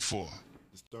this shit for?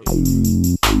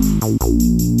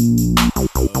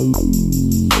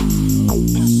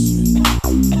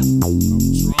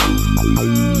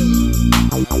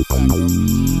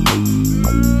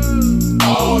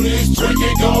 All this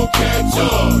drinking gon' catch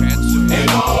up, and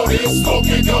all this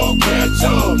smoking gon' catch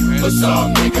up. But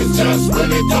some niggas just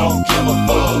really don't give a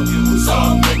fuck.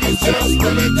 Some niggas just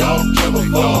really don't give a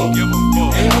fuck.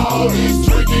 And all this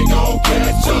drinking gon'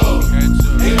 catch up,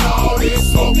 and all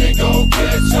this smoking gon'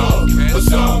 catch up. But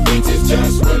some bitches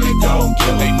just really don't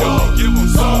give a fuck.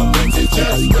 Some bitches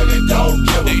just really don't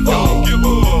give a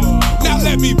fuck. Now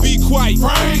let me be quite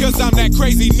frank, cause I'm that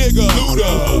crazy nigga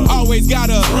Luda. Always got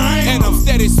a and I'm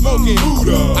steady smoking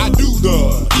Buddha. I do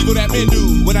the evil that men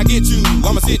do. When I get you,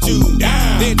 I'ma sit you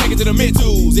down. Then take it to the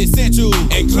mid-tools, essential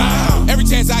and clown. Every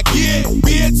chance I get,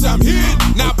 bitch, I'm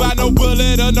hit. Not by no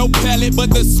bullet or no pellet, but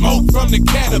the smoke from the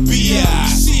canopy.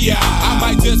 I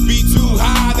might just be too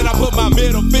high, then I put my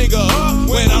middle finger up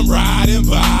when I'm riding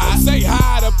by. Say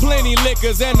hi to plenty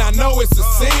liquors and I know it's a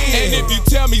sin. And if you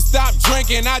tell me stop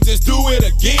drinking, I just do it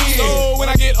again. So when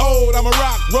I get old, I'ma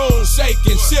rock, roll, shake,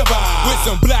 and shiver with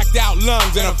some blacked out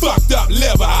lungs and a fucked up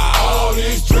liver. All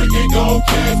this drinking gon'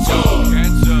 catch up,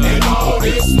 and all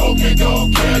this smoking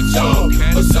gon' catch up.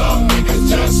 But some niggas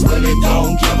just really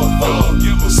don't give a fuck.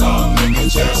 Some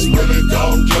niggas just really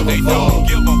don't give a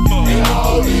fuck. And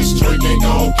all this drinking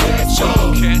gon' catch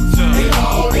up, and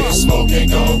all this smoking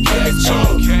gon' catch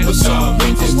up. But some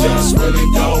bitches just really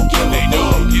don't give a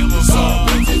fuck. Some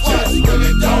bitches just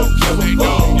really don't give a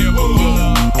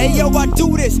fuck. Hey yo, I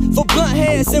do this for blunt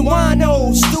heads and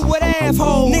winos, stupid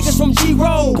assholes. Niggas from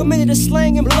G-Roll, committed to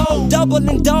slang and blow, double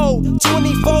and dough,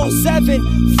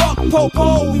 24/7. Fuck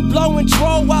popo, we blowing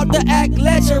dro out the act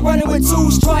legend, running with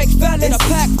 2 strike fellas. A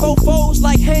pack fofos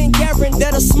like Hank Aaron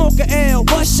that'll smoke a L,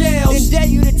 bust shells, and dare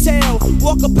you to tell.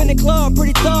 Walk up in the club,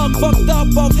 pretty thug, fucked up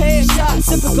off headshots,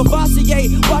 sipping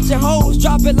Cavassier, watching hoes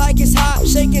drop it like it's hot,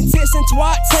 shaking tits and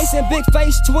twats, tasting big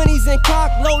face 20s and cock,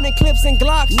 loading clips and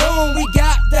Glocks. Knowing we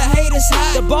got the haters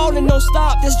hot, the ballin' don't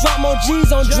stop. Just drop more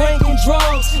G's on drink and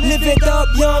drugs. Live it up,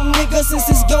 young nigga, since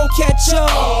it's gon' catch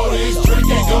up. All this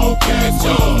drinking gon' catch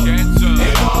up,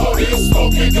 and all this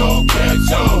smoking gon'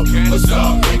 catch up. But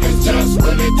some niggas just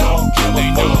really don't give a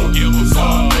fuck.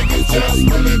 Some niggas just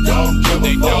really don't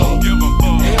give a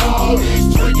fuck. And all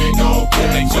this drinking gon'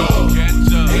 catch up,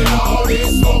 and all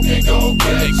this smoking gon'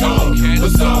 catch up.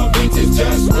 But some bitches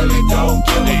just really don't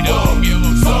give a fuck.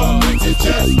 Some bitches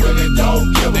just really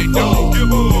don't give a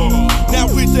fuck. Now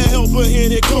with the help of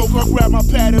any and coke. I grab my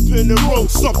pad and pin the rope.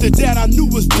 Something that I knew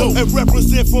was dope and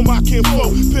represent for my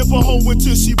kinfolk. Pimp a hoe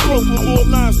until she broke with more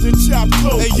lines than chopped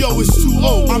coke. And yo, it's too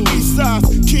old. I'm east side,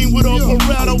 king with a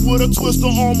Beretta, with a twister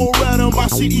on Moretta. My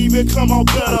shit even come out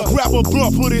better. Grab a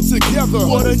blunt, put it together.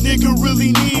 What a nigga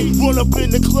really need. Run up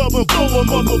in the club and blow a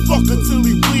motherfucker till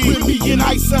he bleed. With me and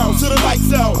ice out, till the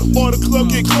lights out, or the club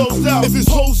get closed out. If it's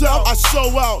hoes out, I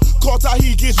show out. Caught how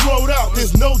he gets rolled out,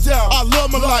 there's no doubt. I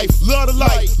love my life, love the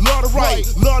light, love the right,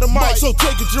 love the mic. So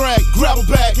take a drag, grab a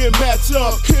bag and match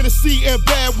up. Hennessy and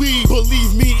bad weed,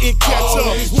 believe me, it catch up.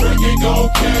 All this drinking gon'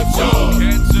 catch up,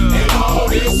 and all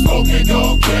this smoking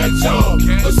gon' catch up.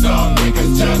 But some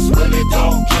niggas just really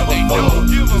don't give a fuck.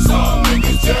 Some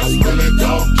niggas just really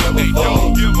don't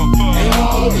give a fuck. And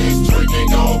all this drinking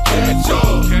gon' catch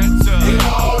up, and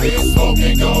all this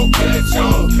smoking gon' catch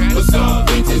up. But some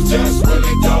bitches just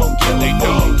really don't give a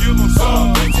fuck.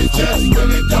 Some bitches just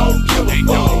really don't give a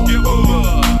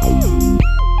fuck.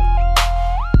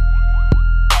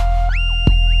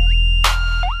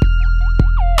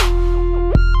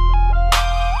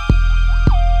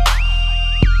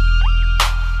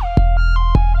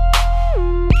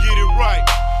 Get it right,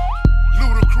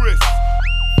 Ludacris,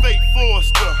 Fate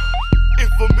Forster,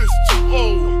 Infamous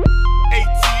 2-0,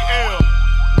 ATL.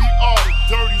 We are the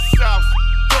Dirty South's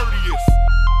dirtiest,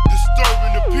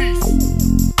 disturbing the peace.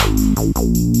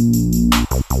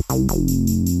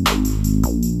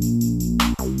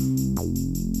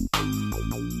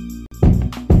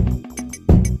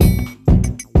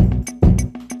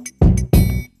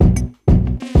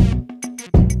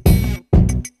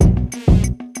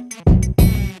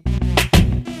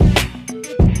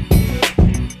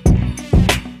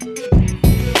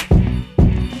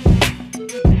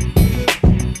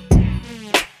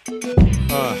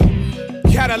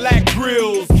 Cadillac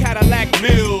grills, Cadillac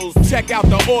mills. Check out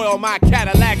the oil my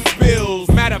Cadillac spills.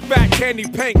 Matter of fact, candy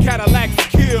paint Cadillacs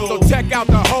kill. So check out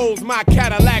the holes my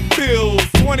Cadillac fills.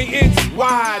 20-inch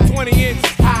wide, 20-inch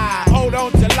high. Hold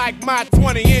on to like my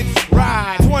 20-inch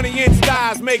ride. 20-inch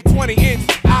thighs make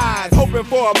 20-inch eyes. Hoping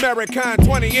for American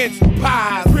 20-inch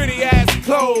pies. Pretty ass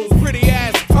clothes, pretty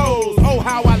ass toes. Oh,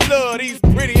 how I love these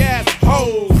pretty ass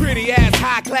hoes. Pretty ass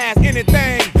high class,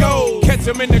 anything goes. Catch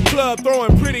them in the club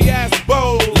throwing pretty ass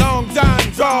bows. Long John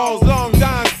draws, Long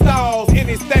John stalls.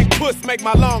 Any stank puss make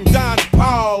my Long John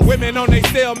pause. Women on they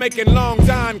cell making Long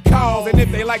John calls. And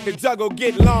if they like to juggle,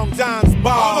 get Long John's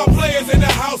balls. All my players in the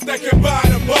house that can buy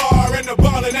the bar. And the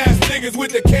ballin' ass niggas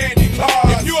with the candy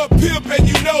cars. If you a pimp and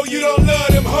you know you don't love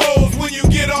them hoes when you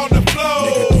get on the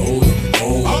floor.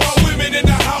 All my women in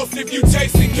the house if you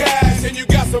chasing cash. And you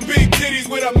got some big titties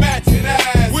with a matching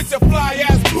ass. With your fly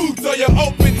ass boots or your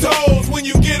open toes when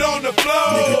you get on the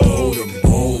floor.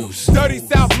 Dirty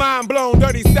South mind blown,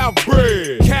 dirty South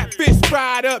bread. Catfish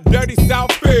fried up, dirty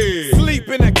South fed. Sleep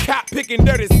in a cop picking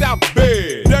dirty South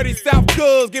bed. Dirty South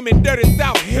girls, give me dirty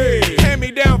South head. Hand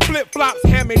me down flip flops,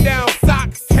 hand me down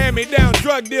socks. Hand me down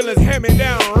drug dealers, hand me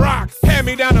down rocks. Hand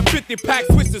me down a 50 pack,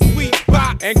 switch the sweet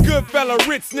box. And good fella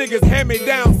rich niggas, hand me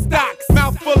down stocks.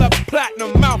 Mouth full of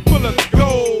platinum, mouth full of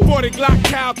gold. 40 Glock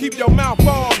cow, keep your mouth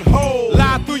on hold.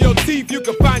 Lie through your teeth, you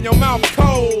can find your mouth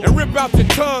cold. And rip out your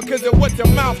tongue, cause it what your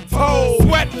mouth told.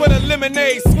 Sweat for the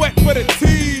lemonade, sweat for the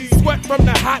tea. Sweat from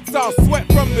the hot sauce, sweat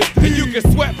from the tea. And you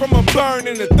can sweat from a burn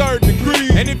in the 3rd degree.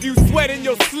 And if you sweat in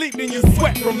your sleep, then you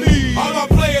sweat from me. All my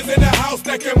players in the house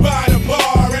that can buy the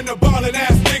bar. And the ballin'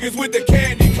 ass niggas with the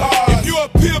candy cars. If you a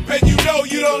pimp and you know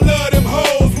you don't love them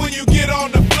hoes when you get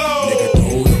on the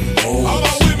floor. All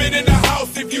my women in the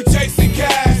house if you chasing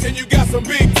cash. And you got some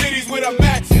big titties with a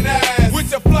matching ass. With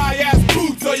your fly ass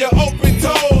boots or your open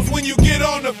toes when you get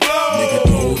on the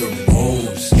floor.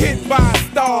 Hit by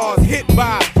stars, hit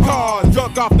by cars.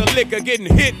 Drunk off the liquor,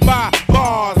 getting hit by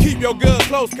bars. Keep your girl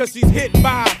close cause she's hit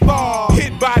by bars.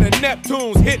 Hit by the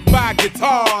Neptunes, hit by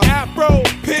guitars. Afro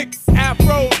picks,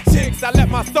 Afro chicks. I let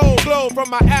my soul glow from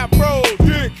my Afro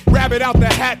dick. Rabbit out the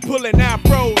hat, pulling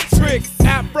Afro tricks.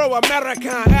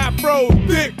 Afro-American, Afro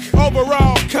thick.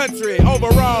 Overall country,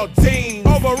 overall team.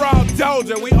 Overall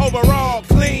Georgia, we overall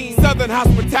clean. Southern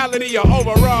hospitality, or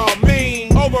overall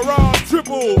mean. Overall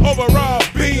triple, overall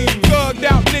beam. Thugged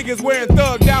out niggas wearing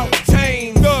thugged out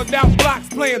chains. Thugged out blocks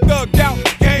playing thugged out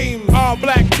games. All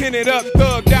black tinted up,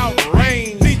 thugged out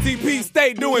range. DTP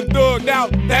stay doing thugged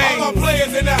out things. All my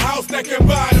players in the house that can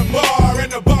buy the bar.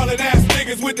 And the ballin' ass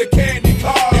niggas with the candy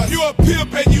cars. If you a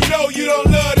pimp and you know you don't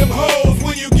love them hoes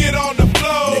when you get on the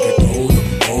floor.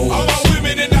 All my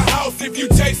women in the house if you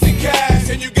chasing cash.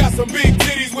 And you got some big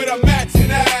titties with a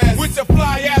matching ass. With your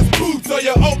fly ass boots or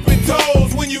your open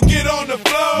toes when you get on the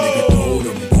floor.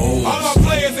 All my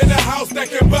players in the house that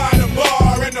can buy the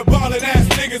bar. And the ballin' ass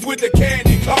niggas with the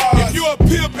candy a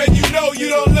pimp and you know you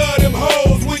don't love them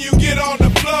hoes when you get on the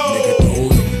floor.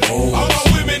 All my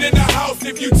women in the house,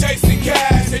 if you chasing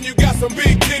cash and you got some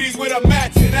big titties with a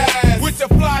matching ass, with your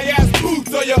fly ass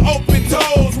boots or your open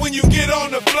toes when you get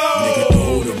on the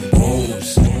floor.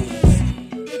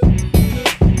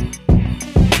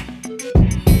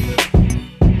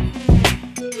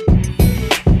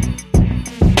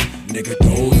 Nigga,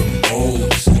 throw them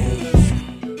balls.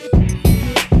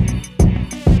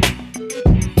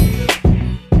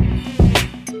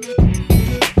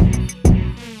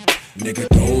 Nigga,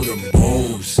 throw them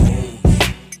balls.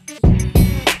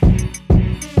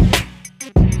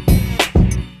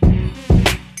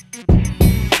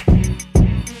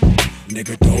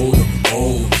 Nigga, throw them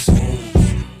balls.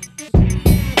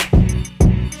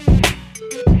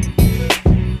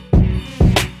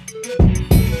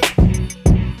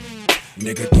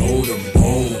 Nigga, throw them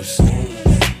balls.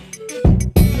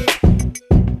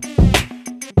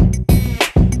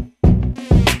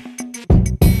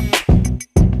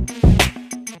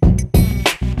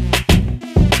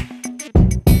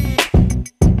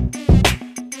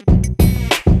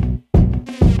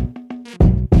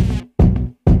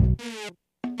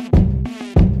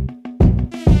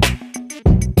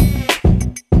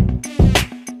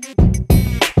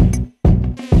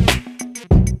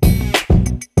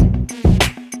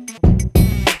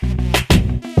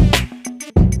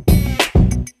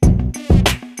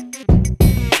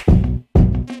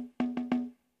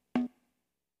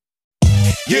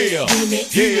 Yeah, yeah,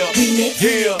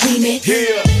 yeah,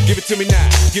 yeah. Give it to me now,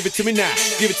 give it to me now,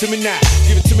 give it to me now,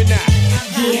 give it to me now.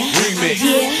 Remix,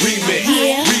 remix,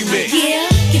 remix.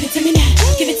 Give it to me now,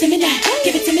 give it to me now,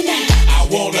 give it to me now. I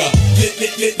wanna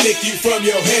lick you from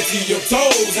your head to your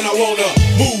toes, and I wanna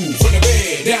move from the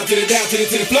bed down to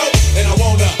the floor, and I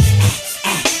wanna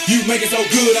you make it so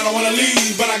good I don't wanna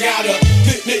leave, but I gotta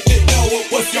know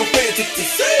what's your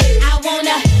fantasy. I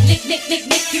wanna lick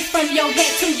you from your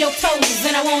head to your toes,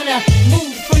 and I wanna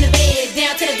move from the bed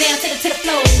down to the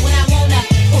floor, and I wanna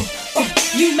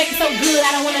you make it so good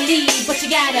I don't wanna leave, but you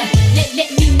gotta let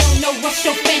me know what's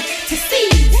your fantasy.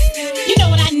 You know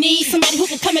what I need? Somebody who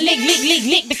can come and lick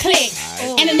the click.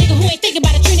 And a nigga who ain't thinking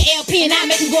about a Trina LP, and I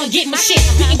make him go and get my shit.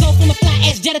 We can go from a fly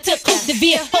ass Jetta to Coupe de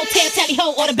Ville, Hotel Tally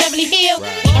Ho, or the Beverly Hill.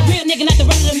 A real nigga, not the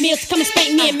run of the mill, to come and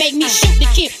spank me and make me shoot the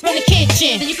kid from the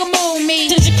kitchen. Then you can move me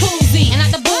to the jacuzzi and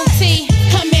not the booty.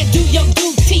 Come and do your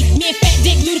duty. Me and Fat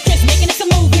Dick Ludacris making us a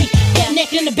movie. Yeah,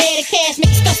 naked in the bed of cash,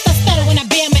 make it stutter when I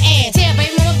bare my ass. Yeah,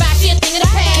 baby mama, buy she a thing of the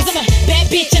past. 'Cause I'm a bad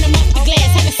bitch and I'm off the glass,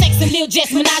 having sex and Lil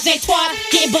Jess, menage a trois,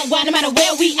 getting butt wild no matter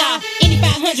where we are. Any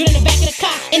 500 in the back of the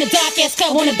car, in the dark ass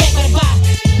car on the back of the bar.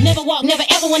 Never walk, never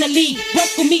ever wanna leave. Work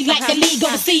for me like the league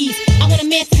overseas. I want a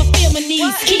man to fulfill my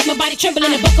needs, keep my body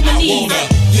trembling and buck on my knees. I wanna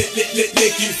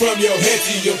lick you from your head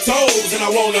to your toes, and I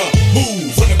wanna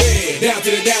move from the bed down to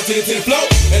the floor,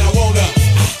 and I wanna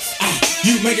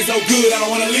you make it so good I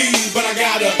don't wanna leave, but I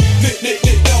gotta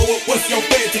know what's your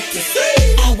fantasy.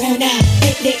 I wanna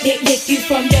lick you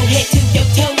from your head to your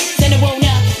toes, and I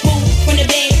wanna move from the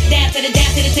bed down to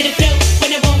the floor,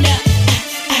 when I wanna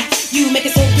you make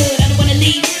it so good I don't wanna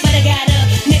leave, but I gotta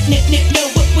know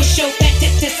what's your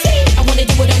fantasy. I wanna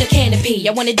do it on the canopy,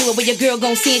 I wanna do it where your girl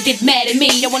gon' see and get mad at me.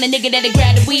 I want a nigga that'll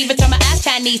grab the weave and turn my eyes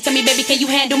Chinese. Tell me, baby, can you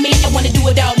handle me? I wanna do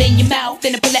it all in your mouth,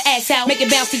 then I pull the ass out, make it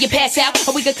bounce till you pass out.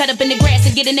 Or we could cut up in the grass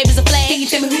and get the neighbors a flag. Can you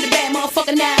tell me who the bad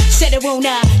motherfucker now? Said it won't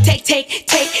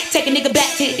take a nigga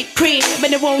back to the crib,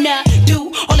 and it won't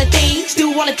do all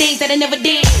the things that I never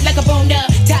did. Like a bone up,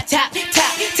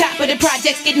 top of the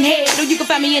projects getting head. Or you can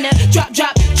find me in a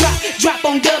drop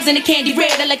on dubs and a candy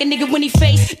red. I like a nigga when he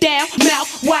face down, mouth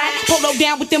wide, polo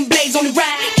down with them blades on the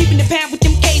ride, keeping the pound with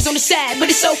them K's on the side. But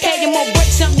it's okay, I'm gonna break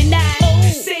something tonight.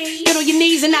 Get on your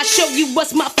knees and I'll show you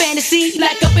what's my fantasy.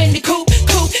 Like up in the coop,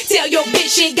 tell your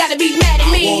bitch she ain't gotta be mad at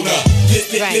me. I wanna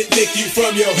lick you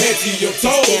from your head to your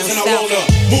toes, and I wanna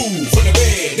move from the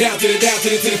bed down to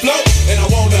the floor, and I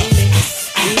wanna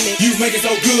you make it so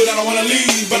good I don't wanna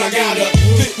leave, but I gotta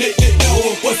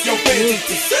know what's your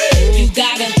fantasy. You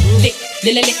gotta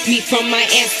lick me from my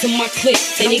ass to my clit,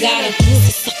 then you gotta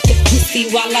suck the pussy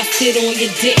while I sit on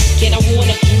your dick, and I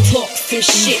wanna talk some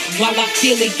shit while I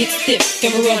feel it get stiff.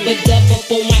 Can rub a dub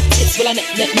up on my tits while I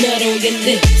nut on your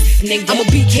lips, nigga. I'm a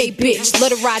BK bitch,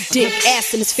 let her ride dick,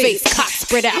 ass in his face, cock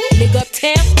spread out. Nigga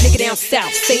uptown, nigga down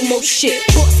south, same old shit,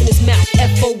 bust in his mouth,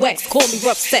 FOX, call me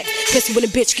rough sex, pussy when a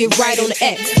bitch get right on the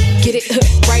X, get it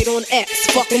right on X,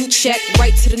 fuck them, check,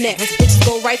 right to the next, bitches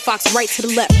go right, fox right to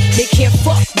the left, they can't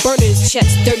fuck, burner his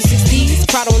chest. 36Ds,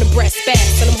 Prada on the breast,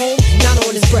 fast. Send him home, Nana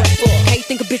on his breath. How you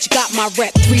think a bitch got my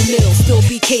rep? 3 mil, still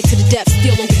BK to the depth,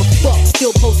 still don't give a fuck.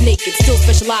 Still post naked, still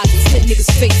specialize in slit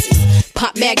niggas' faces.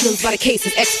 Pop magnums by the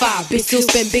cases, X5, bitch still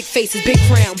spend big faces, big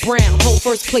crown, brown, whole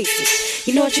first places.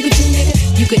 You know what you could do, nigga?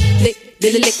 You could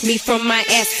lick me from my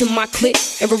ass to my clit.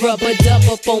 Ever rub a dub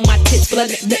up on my tits, but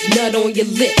nut on your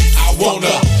lips. I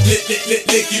wanna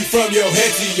lick you from your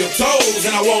head to your toes,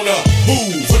 and I wanna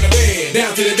move from the bed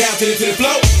down to the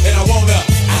floor, and I wanna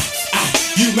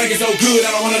you make it so good I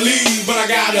don't wanna leave, but I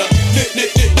gotta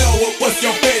know what's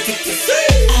your fantasy.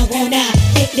 I wanna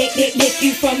lick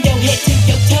you from your head to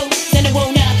your toes, and I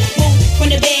wanna move from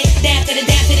the bed down to the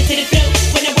floor,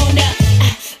 when I wanna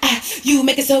you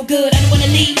make it so good I don't wanna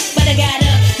leave, but I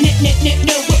gotta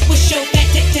know what's your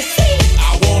fantasy.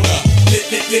 I wanna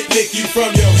lick you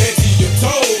from your head to your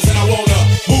toes, and I wanna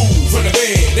move from the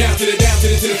bed down to the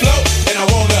floor, and I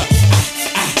wanna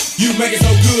you make it so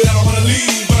good I don't wanna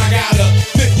leave, but I gotta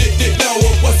know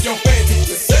what's your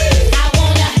fantasy. I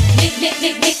wanna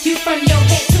lick you from your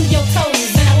head to your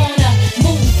toes, and I wanna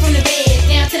move from the bed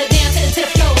down to the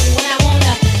floor, when I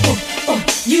wanna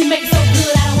you make it so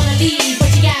good I don't wanna leave, but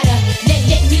you gotta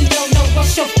let me know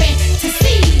what's your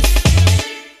fantasy.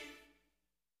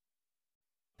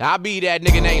 I be that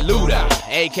nigga named Luda,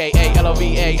 aka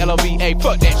L-O-V-A,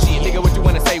 fuck that shit, nigga, what you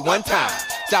wanna say one time?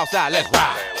 Southside, let's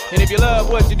ride. And if you love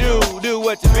what you do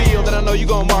what you feel, then I know you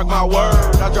gon' mark my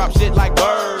word. I drop shit like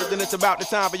birds, and it's about the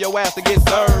time for your ass to get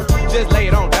served. Just lay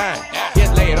it on down,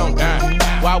 just lay it on down.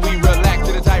 While we relax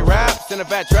to the tight raps and the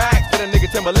fat tracks, to the nigga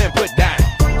Timberland put down.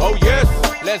 Oh yes,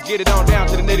 let's get it on down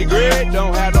to the nitty gritty.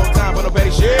 Don't have no time for no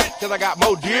petty shit, cause I got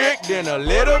more dick than a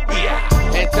little bit.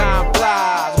 And time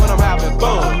flies when I'm having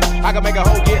fun. I can make a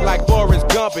hoe get like Forrest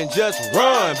Gump and just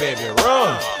run, baby,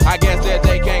 run. I guess that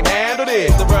they can't handle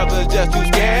this. The brother's just too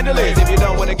scandalous. If you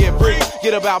don't wanna get free,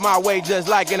 get about my way just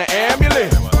like in an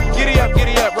ambulance. Giddy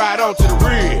up, right on to the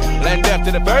rear. Land up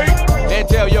to the bait, and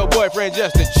tell your boyfriend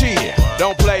just to chill.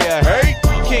 Don't play a hate.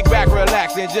 Kick back,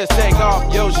 relax, and just take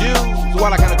off your shoes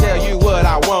while I kinda tell you what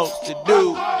I want to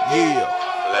do. Yeah.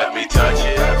 Let me touch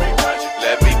it,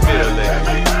 let me feel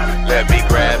it, let me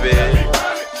grab it,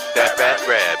 that fat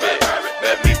rabbit.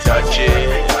 Let me touch it,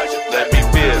 let me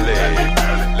feel it,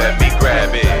 let me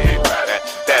grab it,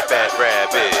 that fat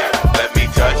rabbit. Let me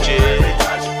touch it,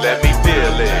 let me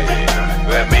feel it,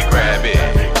 let me grab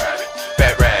it,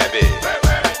 fat rabbit.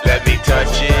 Let me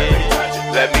touch it,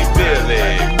 let me feel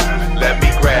it, let me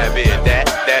grab it,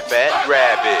 that fat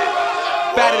rabbit.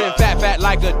 Fatter than fat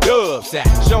like a dove sack,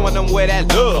 showing them where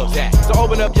that love's at. So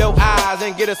open up your eyes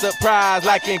and get a surprise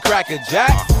like in Cracker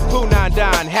Jack. Pooh 9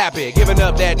 dying happy, giving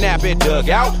up that nappy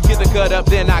dugout. Get the cut up,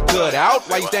 then I cut out.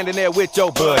 While you standing there with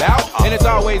your butt out. And it's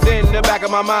always in the back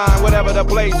of my mind, whatever the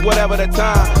place, whatever the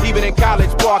time. Even in College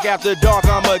Park after dark,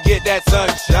 I'ma get that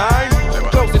sunshine.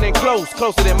 Closer than close,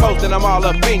 closer than most, and I'm all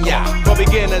up in ya. For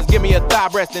beginners, give me a thigh,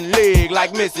 breast, and leg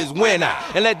like Mrs. Winner.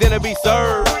 And let dinner be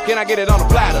served. Can I get it on a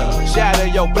platter? Shatter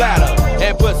your bladder.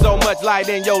 And put so much light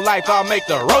in your life, I'll make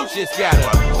the roaches scatter.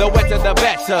 The wetter the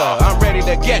better, I'm ready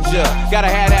to get ya. Gotta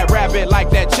have that rabbit like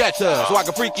that cheddar, so I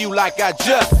can freak you like I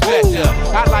just met ya.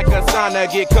 Hot like a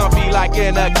sauna, get comfy like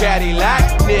in a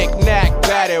Cadillac. Knick-knack,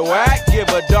 patty-whack, give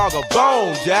a dog a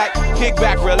bone, Jack. Kick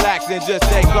back, relax, and just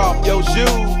take off your shoes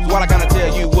while I kinda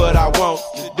tell you what I want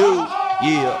to do,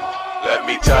 yeah. Let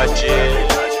me touch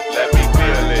it, let me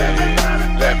feel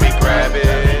it, let me grab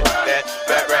it, that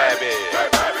fat rabbit.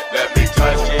 Let me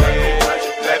touch it,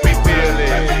 let me feel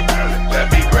it,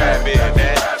 let me grab it,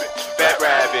 that fat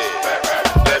rabbit.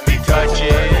 Let me touch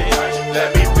it,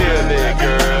 let me feel it,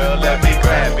 girl, let me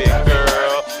grab it,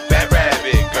 girl, fat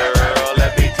rabbit, girl.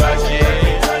 Let me touch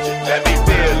it, let me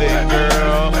feel it,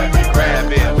 girl, let me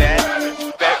grab it,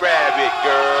 that fat rabbit,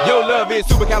 girl. Your love is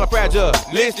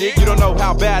supercalifragilistic. You don't know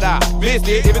how bad I missed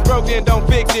it. If it's broken, don't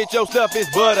fix it. Your stuff is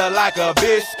butter like a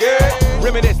biscuit.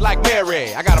 Reminisce like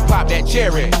Mary, I gotta pop that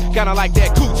cherry. Kinda like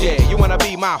that coochie, you wanna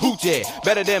be my hoochie.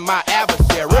 Better than my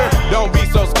adversary, don't be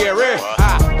so scary.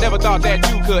 I never thought that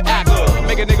you could act up.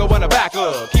 Make a nigga wanna back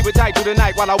up. Keep it tight through the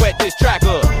night while I wet this track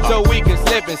up. So we can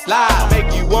slip and slide,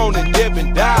 make you wanna dip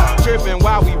and dive. Tripping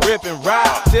while we rip and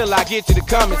ride, till I get you to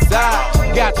come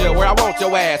inside. Gotcha where I want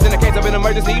your ass. In the case of an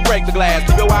emergency, break the glass.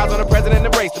 Keep your eyes on the present and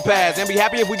embrace the past. And be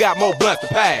happy if we got more blunts to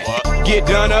pass. Get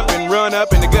done up and run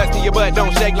up, and the guts to your butt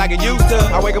don't shake like it used to.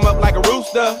 I wake 'em up like a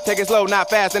rooster. Take it slow, not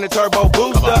fast, in a turbo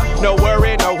booster. No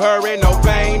worry, no hurry, no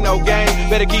pain, no gain.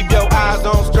 Better keep your eyes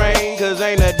on strain, cause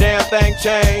ain't a damn thing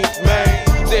changed,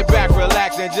 man. Sit back,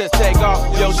 relax, and just take off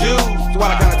your shoes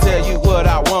while I kinda tell you what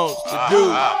I want to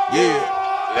do, yeah.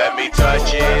 Let me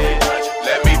touch it.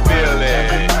 Let me feel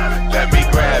it. Let me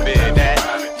grab it.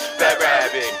 That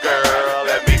rabbit, girl.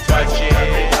 Let me touch it.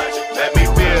 Let me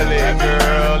feel it,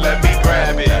 girl. Let me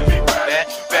grab it.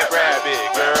 That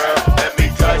rabbit, girl. Let me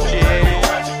touch it.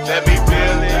 Let me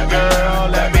feel it, girl.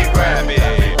 Let me grab it.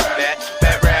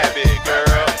 That rabbit,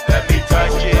 girl. Let me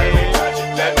touch it.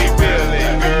 Let me feel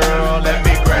it, girl. Let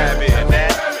me grab it.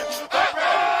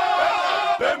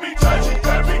 Let me touch it.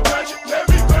 Let me touch it. Let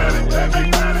me grab it. Let me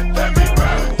grab it. Let me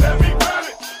grab it. Let me grab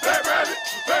it. That rabbit.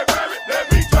 That rabbit. Let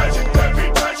me touch it. Let me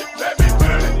touch it. Let me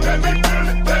feel it. Let me feel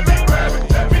it. Let me grab it.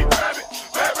 Let me grab it.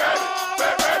 That rabbit.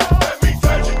 That rabbit. Let me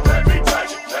touch it. Let me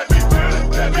touch it. Let me feel it.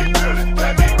 Let me feel it.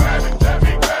 Let me grab it. Let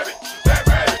me grab it. That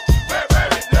rabbit. That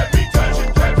rabbit. Let me touch it.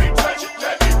 Let me touch it.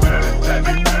 Let me feel it. Let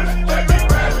me feel it. Let me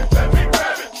grab it. Let me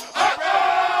grab it.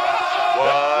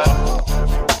 What?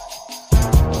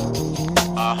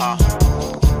 Uh-huh.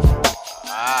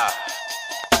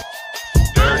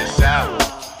 Dirty South.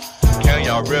 Can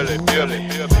y'all really feel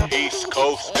it? East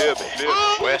Coast feel me.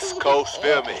 West Coast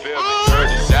feel me.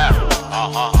 Dirty South.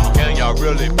 Uh-huh. Can y'all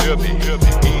really feel me?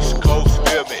 East Coast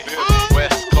feel me.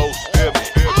 West Coast feel me.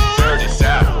 Dirty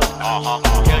South.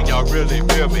 Uh-huh. Can y'all really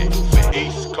feel me?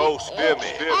 East Coast feel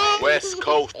me. West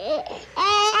Coast.